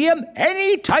museum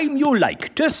any time you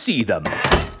like to see them.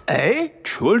 Eh?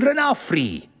 Children are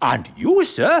free. And you,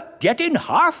 sir, get in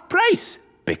half price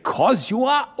because you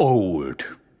are old.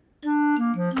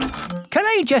 Can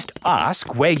I just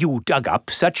ask where you dug up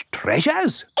such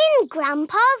treasures? In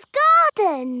Grandpa's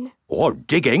garden. All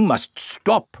digging must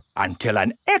stop until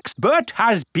an expert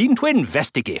has been to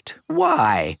investigate.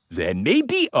 Why? There may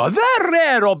be other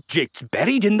rare objects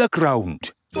buried in the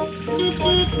ground. Granny,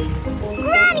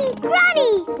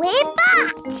 Granny, we're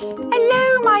back.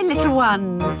 Hello, my little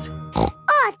ones.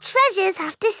 Our treasures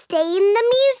have to stay in the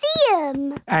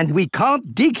museum. And we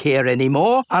can't dig here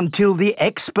anymore until the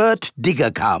expert digger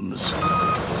comes.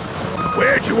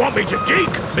 Where do you want me to dig,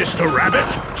 Mr. Rabbit?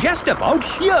 Just about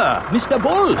here, Mr.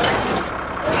 Bull.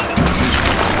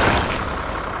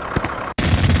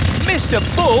 Mr.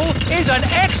 Mr. Bull is an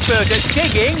expert at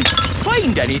digging.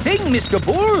 Find anything, Mr.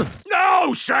 Bull?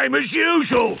 No, same as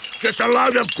usual. Just a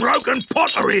load of broken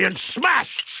pottery and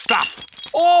smashed stuff.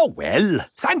 Oh, well,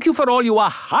 thank you for all your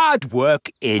hard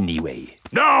work anyway.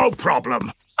 No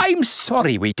problem. I'm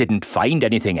sorry we didn't find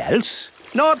anything else.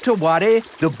 Not to worry.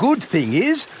 The good thing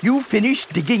is you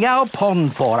finished digging our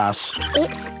pond for us.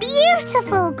 It's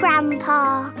beautiful,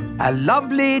 Grandpa. A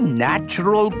lovely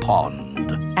natural pond.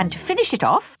 And to finish it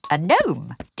off, a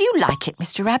gnome. Do you like it,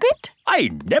 Mr. Rabbit? I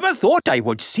never thought I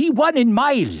would see one in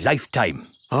my lifetime.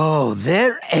 Oh,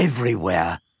 they're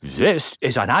everywhere. This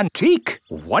is an antique,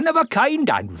 one of a kind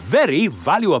and very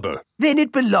valuable. Then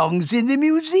it belongs in the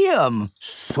museum.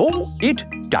 So it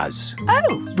does.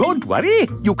 Oh. Don't worry,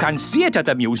 you can see it at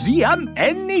the museum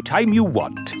anytime you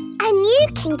want. And you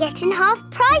can get in half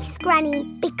price, Granny,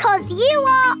 because you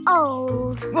are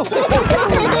old.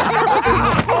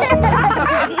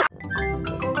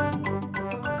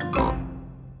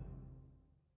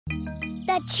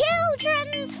 The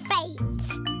Children's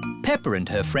Fate. Peppa and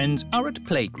her friends are at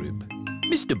playgroup.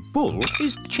 Mr. Bull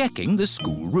is checking the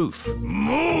school roof.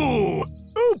 Moo!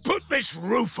 Who put this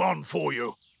roof on for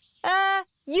you?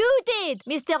 You did,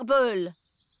 Mr. Bull.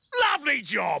 Lovely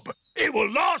job. It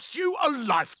will last you a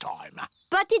lifetime.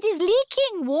 But it is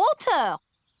leaking water.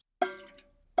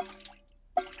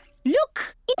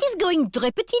 Look, it is going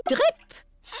drippity-drip.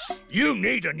 You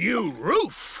need a new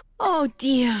roof. Oh,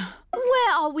 dear.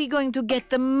 Where are we going to get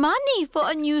the money for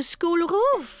a new school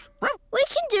roof? We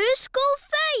can do a school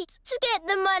fete to get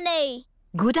the money.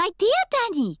 Good idea,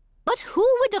 Danny. But who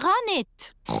would run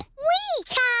it? We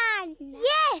can.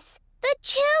 Yes, the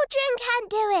children can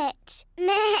do it.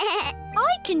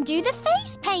 I can do the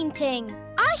face painting.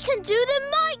 I can do the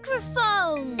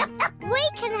microphone. We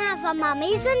can have a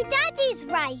mummies and daddies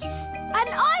race. And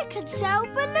I can sell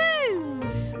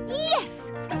balloons.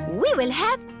 Yes, we will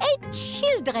have a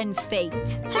children's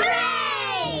fete.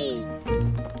 Hooray!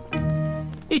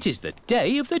 It is the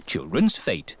day of the children's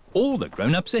fete. All the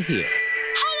grown-ups are here.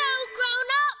 Hello,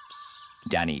 grown-ups.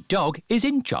 Danny Dog is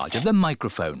in charge of the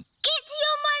microphone. Get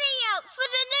your money out for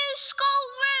the new school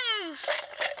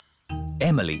roof.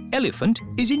 Emily Elephant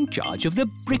is in charge of the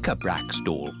bric-a-brac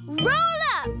stall. Roll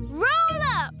up, roll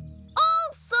up.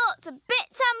 All sorts of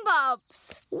bits and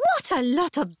bobs. What a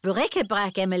lot of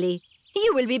bric-a-brac, Emily.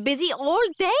 You will be busy all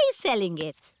day selling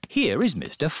it. Here is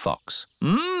Mr. Fox.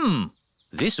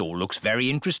 This all looks very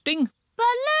interesting.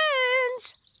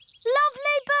 Balloons!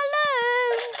 Lovely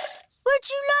balloons! Would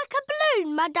you like a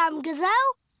balloon, Madame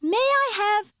Gazelle? May I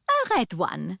have a red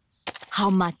one? How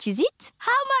much is it?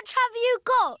 How much have you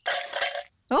got?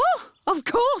 Oh, of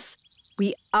course.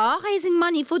 We are raising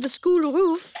money for the school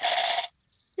roof.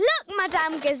 Look,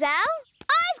 Madame Gazelle.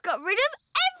 I've got rid of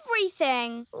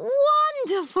everything.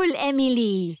 Wonderful,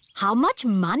 Emily. How much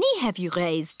money have you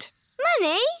raised?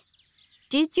 Money?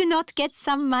 Did you not get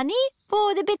some money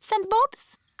for the bits and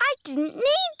bobs? I didn't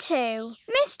need to.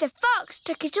 Mr. Fox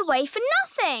took it away for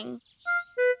nothing.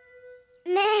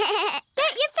 Get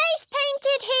your face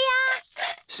painted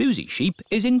here. Suzy Sheep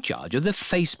is in charge of the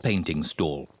face painting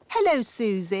stall. Hello,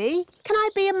 Suzy. Can I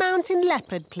be a mountain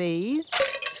leopard, please?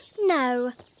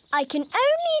 No, I can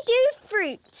only do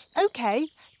fruit. OK.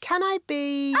 Can I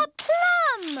be... A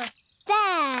plum!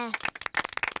 There.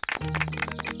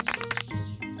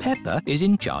 Peppa is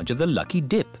in charge of the lucky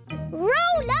dip.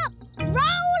 Roll up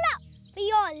for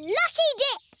your lucky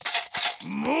dip.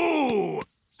 Moo!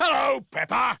 Hello,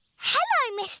 Peppa.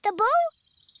 Hello, Mr. Bull.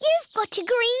 You've got a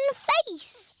green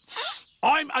face.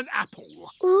 I'm an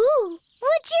apple. Ooh,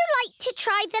 would you like to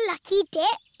try the lucky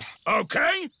dip?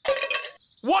 OK.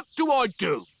 What do I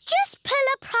do? Just pull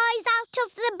a prize out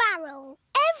of the barrel.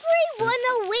 Everyone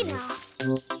a winner.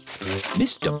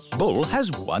 Mr. Bull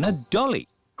has won a dolly.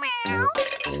 Meow.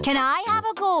 Can I have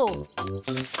a go?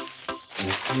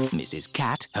 Mrs.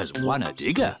 Cat has won a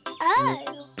digger. Oh,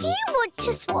 do you want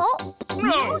to swap?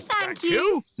 No, thank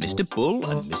you. Mr. Bull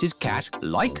and Mrs. Cat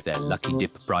like their lucky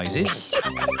dip prizes.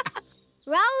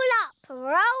 Roll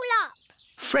up.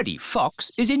 Freddie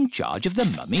Fox is in charge of the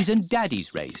mummies and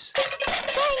daddies race.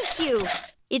 Thank you.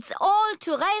 It's all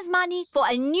to raise money for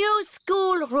a new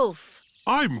school roof.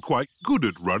 I'm quite good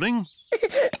at running.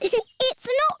 It's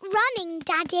not running,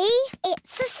 Daddy.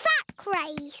 It's a sack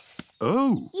race.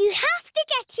 Oh. You have to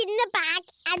get in the bag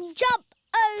and jump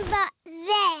over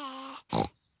there.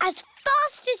 As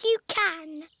fast as you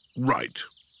can. Right.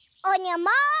 On your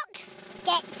marks,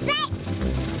 get set,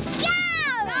 go!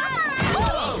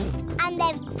 Oh. And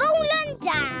they've fallen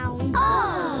down.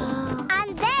 Oh.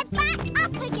 And they're back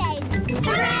up again.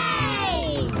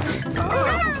 Hooray! Come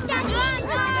on, Daddy!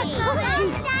 Come on,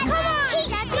 Daddy!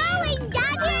 Keep going,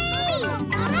 Daddy!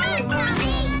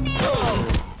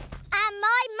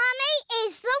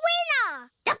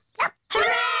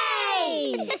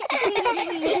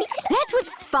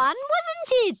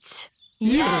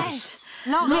 Yes!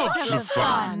 Lots of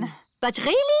fun. But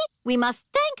really, we must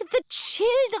thank the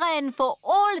children for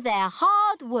all their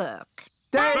hard work.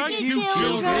 Thank you,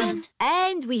 children.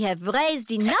 And we have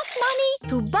raised enough money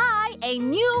to buy a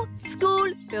new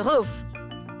school roof.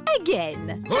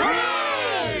 Again.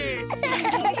 Hooray!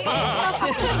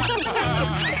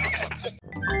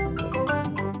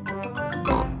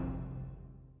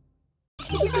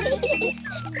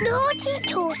 Naughty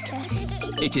tortoise.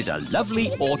 It is a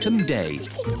lovely autumn day.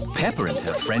 Peppa and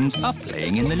her friends are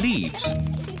playing in the leaves.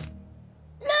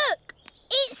 Look,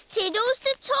 it's Tiddles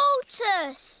the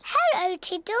tortoise. Hello,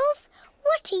 Tiddles.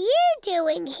 What are you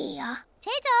doing here?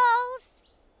 Tiddles!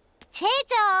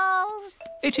 Tiddles!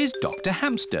 It is Dr.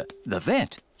 Hamster, the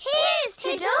vet. Here's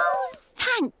Tiddles.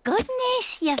 Thank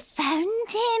goodness you found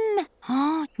him.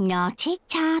 Oh, naughty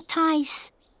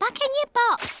tortoise. Back in your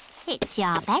box. It's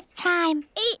your bedtime.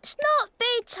 It's not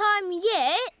bedtime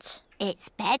yet. It's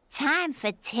bedtime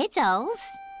for Tiddles.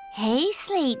 He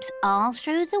sleeps all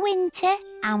through the winter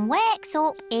and wakes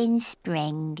up in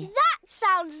spring. That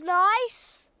sounds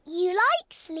nice. You like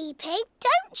sleeping,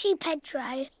 don't you,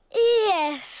 Pedro?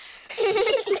 Yes.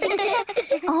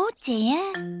 Oh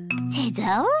dear.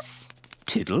 Tiddles?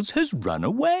 Tiddles has run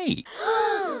away.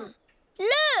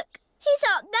 Look, he's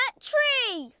up that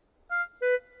tree.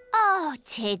 Oh,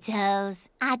 Tiddles,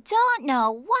 I don't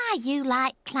know why you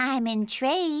like climbing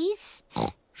trees.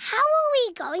 How are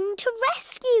we going to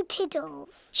rescue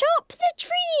Tiddles? Chop the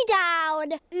tree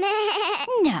down.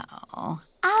 No,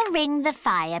 I'll ring the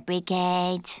fire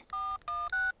brigade.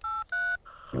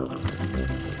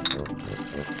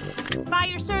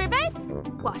 Fire service?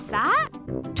 What's that?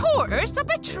 Tortoise up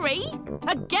a tree?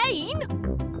 Again?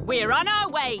 We're on our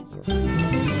way.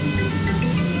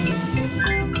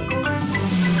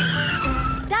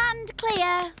 Stand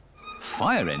clear.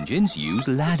 Fire engines use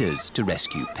ladders to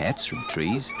rescue pets from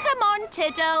trees. Come on,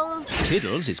 Tiddles.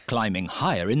 Tiddles is climbing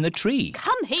higher in the tree.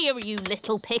 Come here, you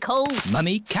little pickle.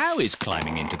 Mummy Cow is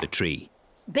climbing into the tree.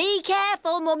 Be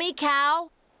careful, Mummy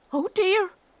Cow. Oh,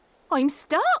 dear. I'm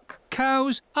stuck.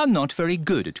 Cows are not very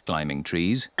good at climbing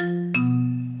trees.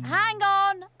 Hang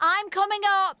on, I'm coming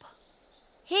up.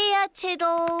 Here,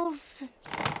 Tiddles.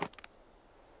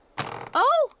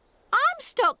 Oh, I'm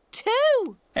stuck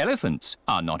too. Elephants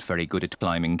are not very good at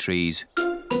climbing trees.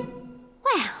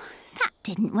 Well, that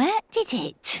didn't work, did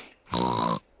it?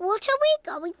 What are we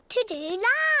going to do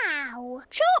now?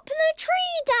 Chop the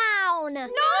tree down.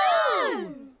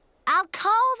 No! I'll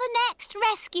call the next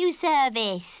rescue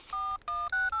service.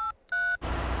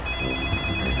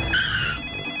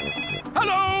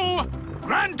 Hello!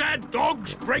 Grandad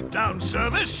Dog's breakdown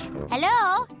service.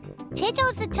 Hello?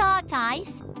 Tiddles the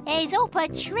tortoise is up a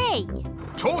tree.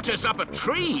 Tortoise up a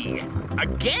tree?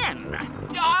 Again?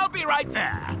 I'll be right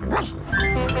there.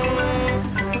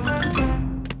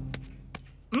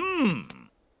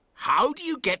 How do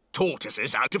you get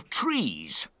tortoises out of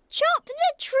trees? Chop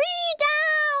the tree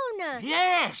down.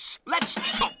 Yes, let's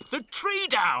chop the tree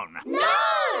down.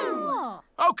 No!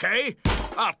 OK,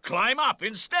 I'll climb up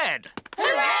instead.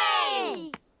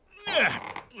 Hooray!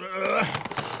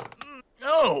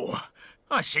 Oh,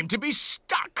 I seem to be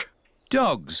stuck.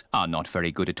 Dogs are not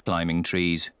very good at climbing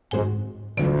trees. Now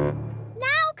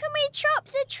can we chop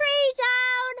the tree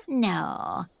down?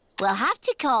 No, we'll have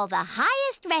to call the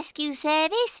highest rescue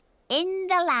service in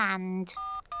the land.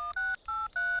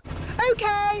 OK,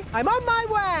 I'm on my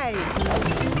way.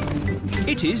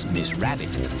 It is Miss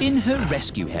Rabbit in her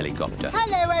rescue helicopter.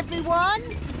 Hello, everyone.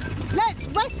 Let's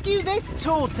rescue this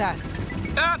tortoise.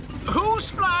 Who's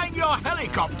flying your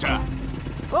helicopter?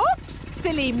 Oops,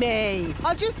 silly me.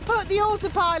 I'll just put the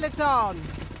autopilot on.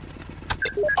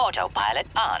 Autopilot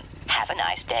on. Have a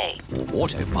nice day.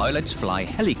 Autopilots fly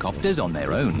helicopters on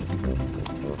their own.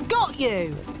 Got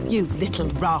you, you little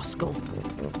rascal.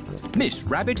 Miss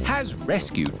Rabbit has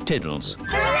rescued Tiddles.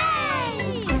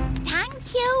 Hooray!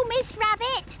 Thank you, Miss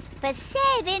Rabbit, for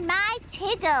saving my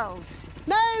Tiddles.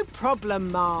 No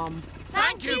problem, Ma'am.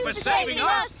 Thank you for saving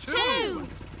us too.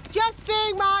 Just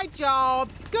doing my job.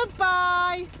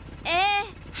 Goodbye.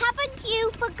 Haven't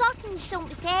you forgotten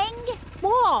something?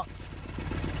 What?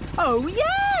 Oh,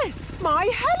 yes! My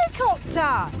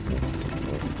helicopter!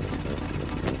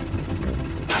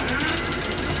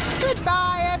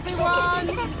 Goodbye,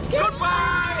 everyone!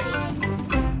 Goodbye!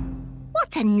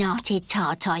 What a naughty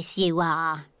tortoise you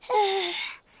are.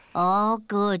 Oh,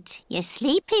 good. You're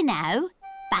sleepy now.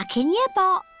 Back in your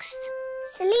box.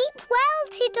 Sleep well,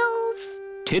 Tiddles.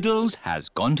 Tiddles has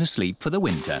gone to sleep for the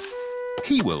winter.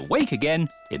 He will wake again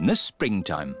in the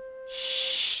springtime.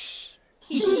 Shh.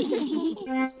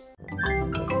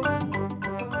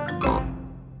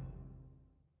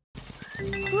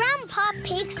 Grandma Grandpa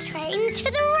Pig's train to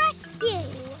the rescue.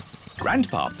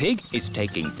 Grandpa Pig is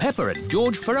taking Peppa and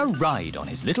George for a ride on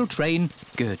his little train,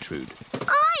 Gertrude.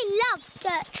 I love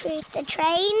Gertrude the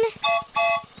train.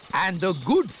 And the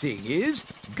good thing is,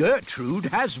 Gertrude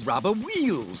has rubber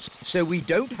wheels, so we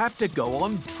don't have to go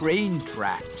on train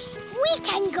tracks. We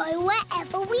can go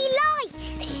wherever we like.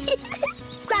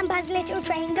 Grandpa's little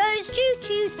train goes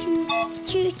choo-choo-choo,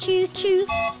 choo-choo-choo,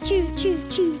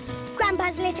 choo-choo-choo.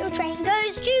 Grandpa's little train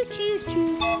goes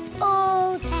choo-choo-choo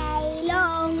all day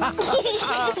long.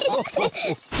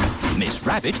 Miss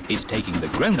Rabbit is taking the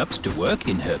grown-ups to work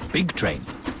in her big train.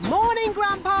 Morning,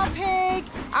 Grandpa Pig.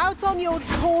 Out on your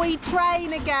toy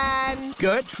train again.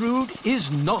 Gertrude is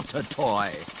not a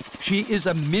toy. She is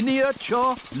a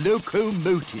miniature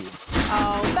locomotive.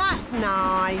 Oh, that's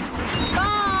nice.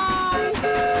 Bye.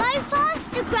 Go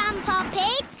faster, Grandpa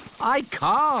Pig. I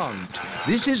can't.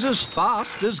 This is as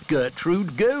fast as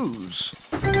Gertrude goes.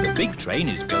 The big train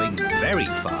is going very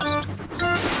fast.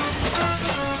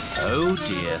 Oh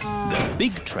dear, the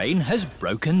big train has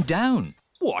broken down.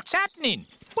 What's happening?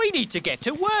 We need to get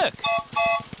to work.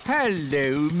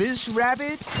 Hello, Miss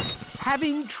Rabbit.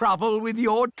 Having trouble with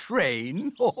your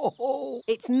train?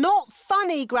 It's not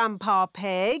funny, Grandpa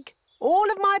Pig.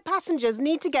 All of my passengers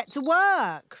need to get to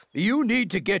work. You need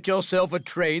to get yourself a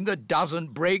train that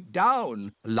doesn't break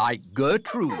down, like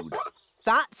Gertrude.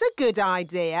 That's a good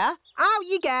idea. Out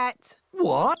you get.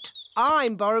 What?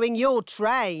 I'm borrowing your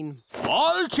train.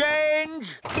 I'll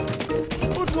change.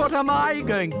 But what am I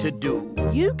going to do?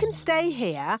 You can stay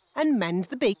here and mend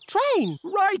the big train.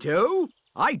 Righto.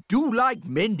 I do like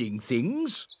mending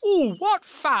things. Oh, what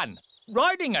fun!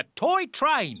 Riding a toy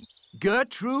train.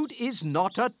 Gertrude is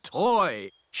not a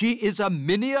toy. She is a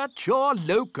miniature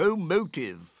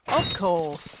locomotive. Of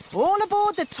course. All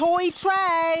aboard the toy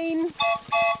train.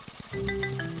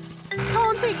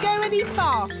 Can't it go any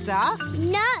faster?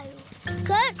 No.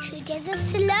 Gertrude is a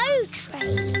slow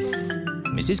train.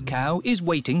 Mrs. Cow is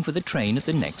waiting for the train at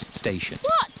the next station.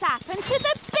 What's happened to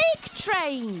the big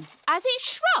train? Has it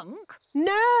shrunk?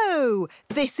 No,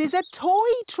 this is a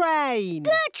toy train.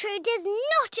 Gertrude is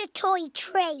not a toy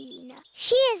train.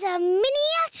 She is a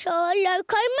miniature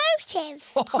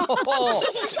locomotive.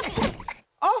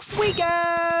 Off we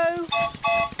go.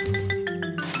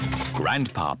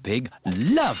 Grandpa Pig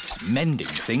loves mending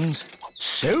things.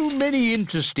 So many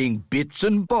interesting bits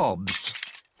and bobs.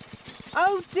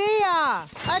 Oh dear,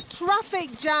 a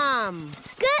traffic jam.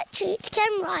 Gertrude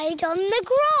can ride on the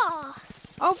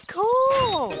grass. Of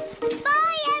course.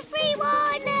 Bye,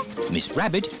 everyone. Miss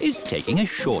Rabbit is taking a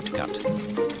shortcut.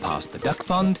 Past the duck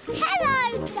pond.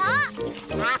 Hello,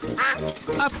 ducks.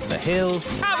 Up the hill.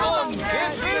 Come on,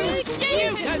 Gertrude.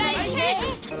 You can make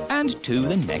it. And to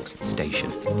the next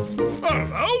station.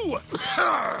 Hello!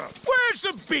 Where's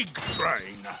the big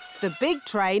train? The big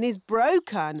train is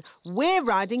broken. We're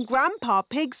riding Grandpa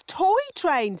Pig's toy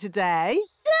train today.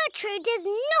 Gertrude is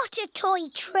not a toy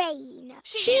train.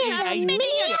 She is a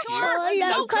miniature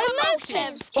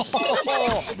locomotive.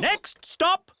 Next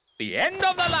stop, the end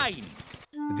of the line.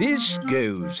 This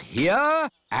goes here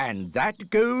and that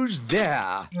goes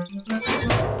there.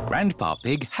 Grandpa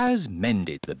Pig has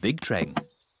mended the big train.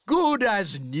 Good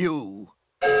as new.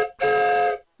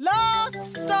 Last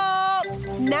stop.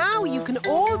 Now you can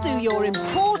all do your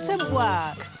important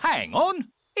work. Hang on.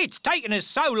 It's taken us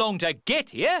so long to get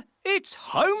here. It's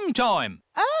home time.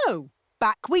 Oh,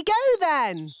 back we go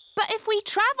then. But if we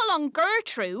travel on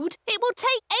Gertrude, it will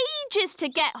take ages to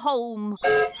get home.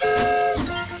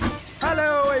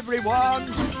 Hello, everyone.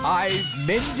 I've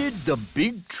mended the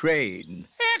big train.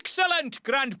 Excellent,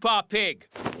 Grandpa Pig.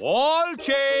 All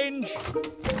change.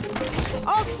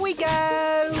 Off we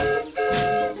go.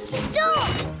 Stop!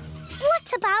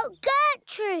 What about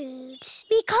Gertrude?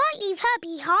 We can't leave her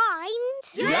behind.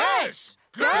 Yes!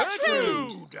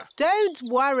 Gertrude! Don't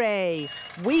worry.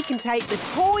 We can take the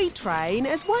toy train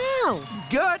as well.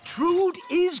 Gertrude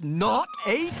is not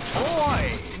a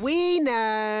toy. We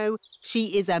know.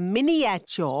 She is a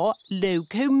miniature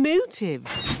locomotive.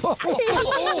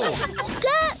 Gertrude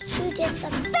is the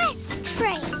best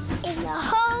train in the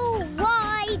whole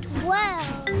wide world.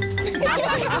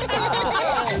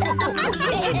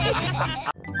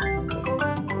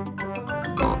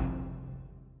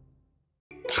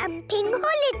 Camping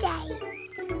holiday.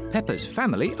 Peppa's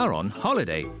family are on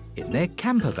holiday in their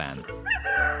camper van.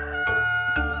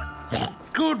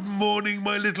 Good morning,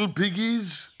 my little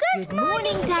piggies. Good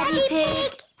morning, Daddy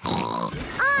Pig.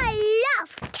 I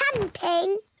love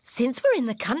camping. Since we're in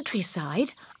the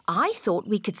countryside, I thought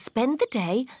we could spend the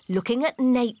day looking at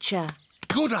nature.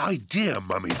 Good idea,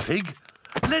 Mummy Pig.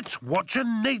 Let's watch a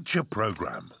nature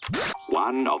programme.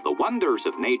 one of the wonders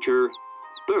of nature,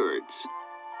 birds.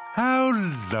 How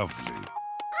lovely.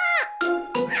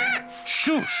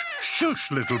 Shush, shush,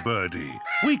 little birdie.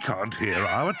 We can't hear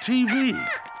our TV.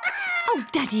 Oh,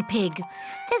 Daddy Pig,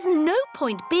 there's no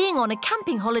point being on a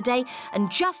camping holiday and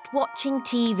just watching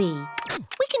TV.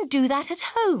 We can do that at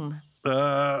home.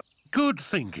 Good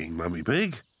thinking, Mummy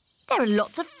Pig. There are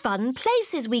lots of fun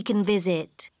places we can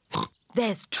visit.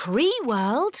 There's Tree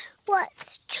World.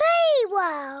 What's Tree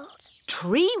World?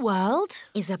 Tree World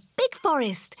is a big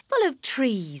forest full of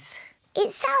trees.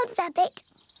 It sounds a bit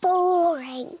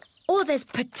boring. Or there's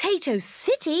Potato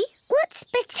City. What's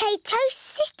Potato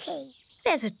City?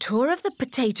 There's a tour of the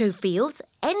potato fields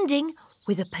ending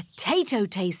with a potato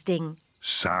tasting.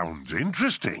 Sounds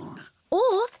interesting.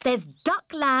 Or there's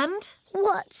Duckland.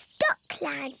 What's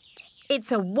Duckland?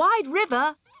 It's a wide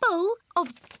river full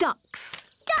of ducks.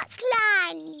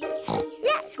 Duckland!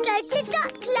 Let's go to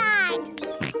Duckland!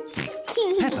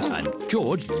 Peppa and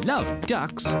George love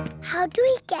ducks. How do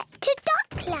we get to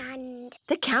Duckland?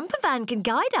 The camper van can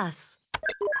guide us.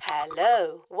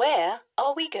 Hello, where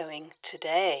are we going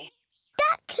today?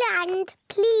 Duckland,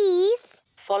 please.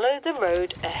 Follow the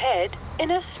road ahead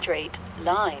in a straight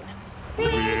line.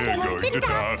 We're going to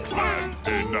Duckland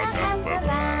in a camper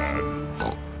van.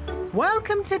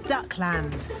 Welcome to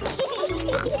Duckland.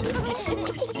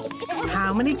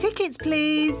 How many tickets,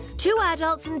 please? 2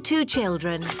 adults and 2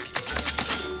 children.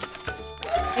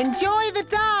 Enjoy the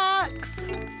ducks.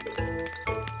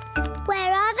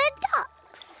 Where are the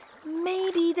ducks?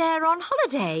 Maybe they're on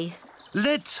holiday.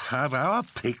 Let's have our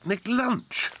picnic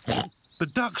lunch. The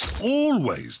ducks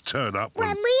always turn up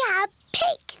When we have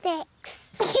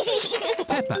picnics.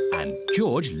 Peppa and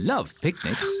George love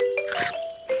picnics.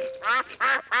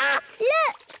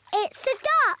 Look, it's the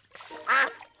ducks.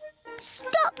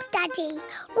 Stop, Daddy.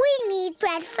 We need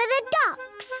bread for the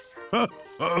ducks.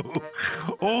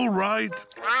 All right.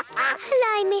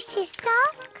 Hello, Mrs.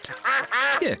 Duck.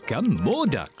 Here come more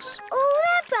ducks. All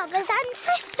their brothers and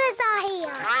sisters are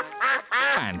here.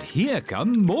 And here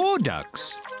come more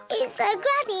ducks. It's the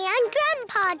Granny and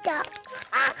Grandpa ducks.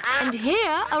 And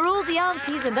here are all the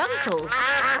aunties and uncles.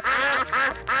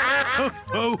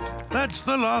 That's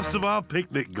the last of our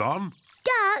picnic gone.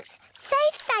 Ducks, say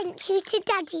thank you to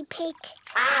Daddy Pig.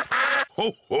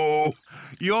 Ho, ho.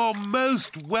 You're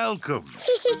most welcome.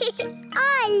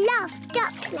 I love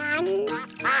Duckland.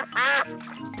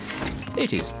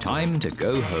 It is time to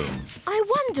go home. I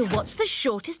wonder what's the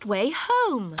shortest way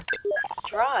home.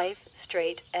 Drive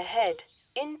straight ahead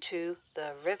into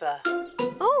the river.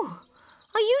 Oh,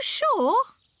 are you sure?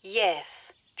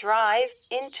 Yes, drive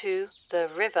into the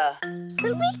river.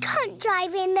 But we can't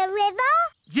drive in the river.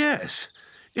 Yes,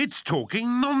 it's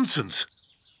talking nonsense.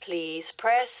 Please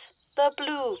press the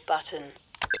blue button.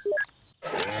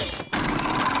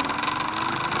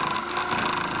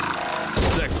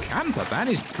 The camper van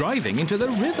is driving into the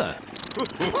river.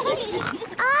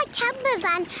 Our camper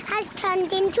van has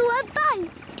turned into a boat.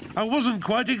 I wasn't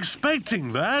quite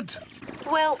expecting that.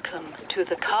 Welcome to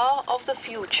the car of the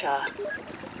future.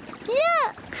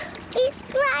 Look, it's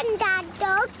Grandad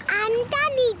Dog and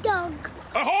Danny Dog.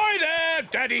 Ahoy there,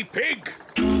 Daddy Pig!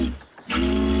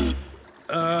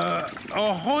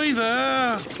 Ahoy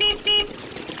there.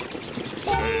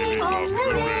 Sailing on the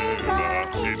river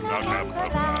in the camper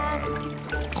van.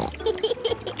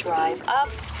 Drive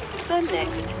up the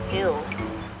next hill.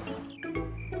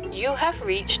 You have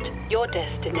reached your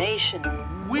destination.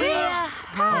 We're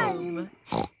home.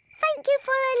 Thank you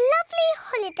for a lovely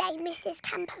holiday, Mrs.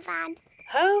 Campervan.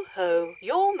 Ho, ho,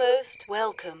 you're most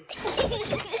welcome.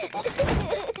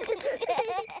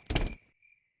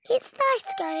 It's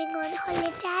nice going on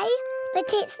holiday,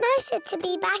 but it's nicer to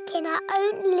be back in our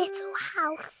own little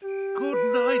house.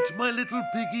 Good night, my little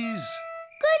piggies.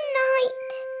 Good night.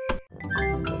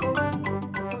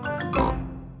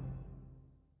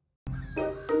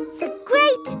 The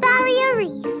Great Barrier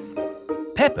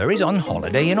Reef. Peppa is on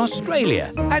holiday in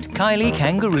Australia at Kylie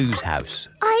Kangaroo's house.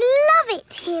 I love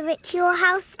it here at your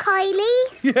house,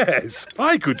 Kylie. Yes,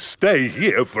 I could stay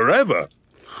here forever.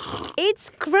 It's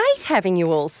great having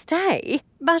you all stay,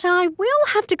 but I will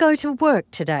have to go to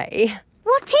work today.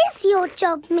 What is your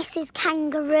job, Mrs.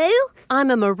 Kangaroo?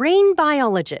 I'm a marine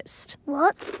biologist.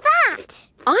 What's that?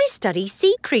 I study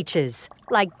sea creatures,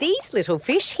 like these little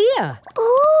fish here.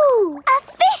 Ooh, a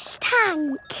fish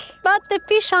tank. But the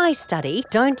fish I study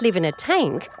don't live in a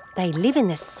tank, they live in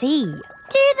the sea.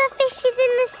 Do the fishes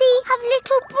in the sea have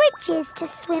little bridges to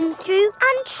swim through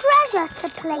and treasure to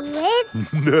play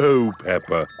with? No,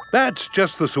 Peppa. That's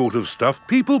just the sort of stuff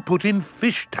people put in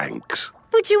fish tanks.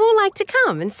 Would you all like to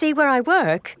come and see where I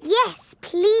work? Yes,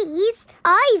 please.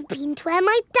 I've been to where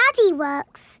my daddy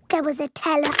works. There was a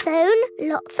telephone,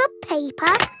 lots of paper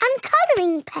and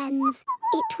colouring pens.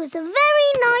 It was a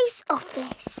very nice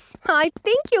office. I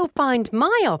think you'll find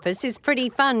my office is pretty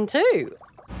fun too.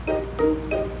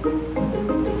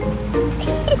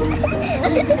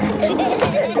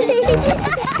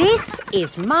 This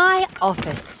is my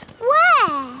office.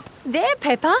 Where? There,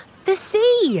 Peppa, the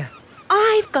sea.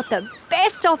 I've got the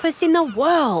best office in the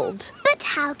world. But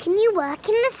how can you work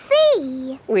in the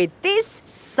sea? With this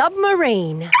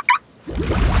submarine.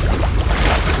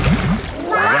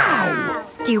 Wow!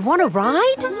 Do you want to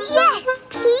ride? Yes,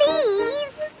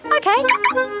 please. OK,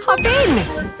 hop in.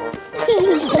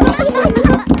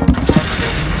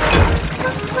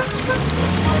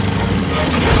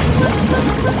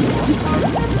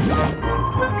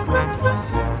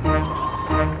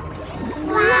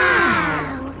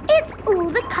 Wow! It's all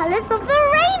the colours of the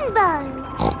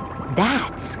rainbow.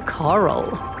 That's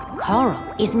coral. Coral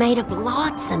is made of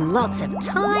lots and lots of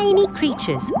tiny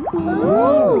creatures.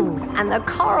 Ooh! And the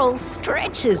coral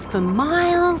stretches for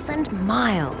miles and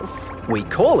miles. We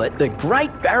call it the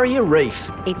Great Barrier Reef.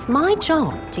 It's my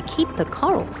job to keep the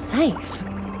coral safe.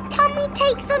 Can we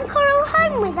take some coral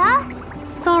home with us?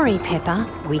 Sorry, Peppa.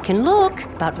 We can look,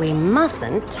 but we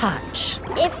mustn't touch.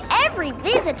 If every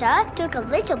visitor took a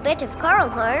little bit of coral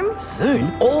home... Soon,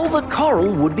 all the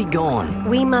coral would be gone.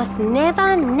 We must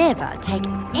never, never take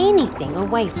anything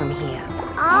away from here.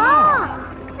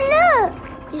 Ah! Look!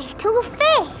 Little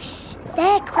fish.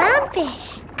 They're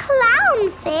clownfish.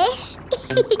 Clownfish?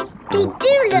 They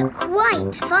do look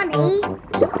quite funny.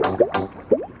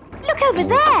 Look over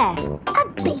there! A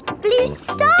big blue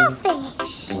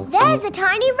starfish. There's a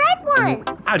tiny red one.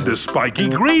 And a spiky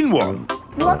green one.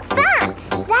 What's that?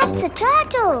 That's a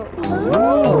turtle.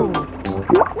 Ooh.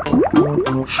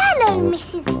 Hello,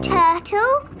 Mrs.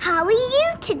 Turtle. How are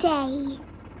you today?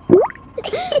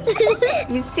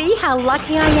 You see how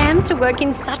lucky I am to work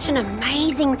in such an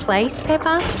amazing place,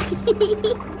 Peppa?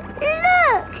 Look!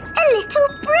 A little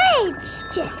bridge,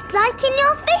 just like in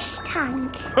your fish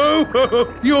tank. Oh,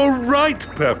 you're right,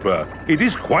 Peppa. It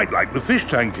is quite like the fish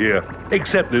tank here,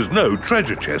 except there's no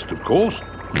treasure chest, of course.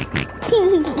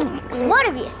 What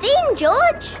have you seen,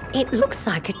 George? It looks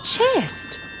like a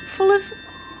chest full of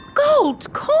gold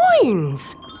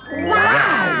coins.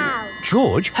 Wow!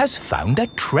 George has found a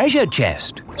treasure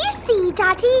chest. You see,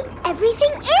 Daddy,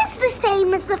 everything is the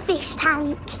same as the fish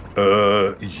tank.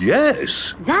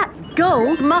 Yes. That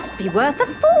gold must be worth a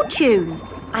fortune.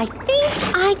 I think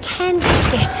I can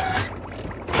get it.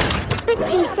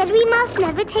 But you said we must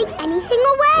never take anything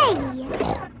away.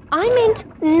 I meant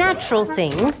natural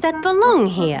things that belong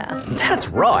here. That's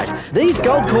right. These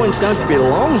gold coins don't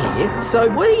belong here, so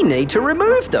we need to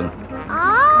remove them.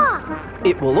 Ah!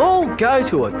 It will all go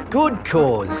to a good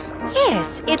cause.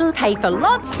 Yes, it'll pay for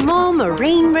lots more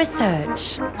marine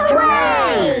research.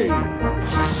 Hooray!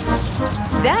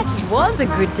 That was a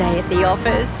good day at the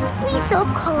office. We saw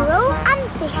coral and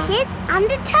fishes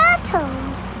and a turtle.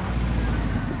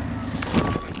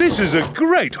 This is a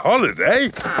great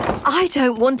holiday. I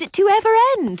don't want it to ever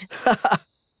end.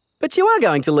 But you are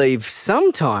going to leave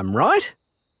sometime, right?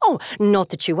 Oh, not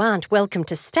that you aren't welcome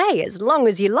to stay as long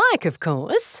as you like, of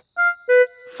course.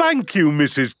 Thank you,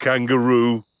 Mrs.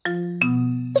 Kangaroo.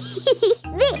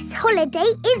 This holiday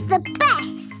is the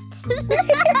best.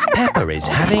 Peppa is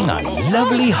having a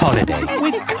lovely holiday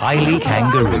with Kylie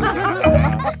Kangaroo.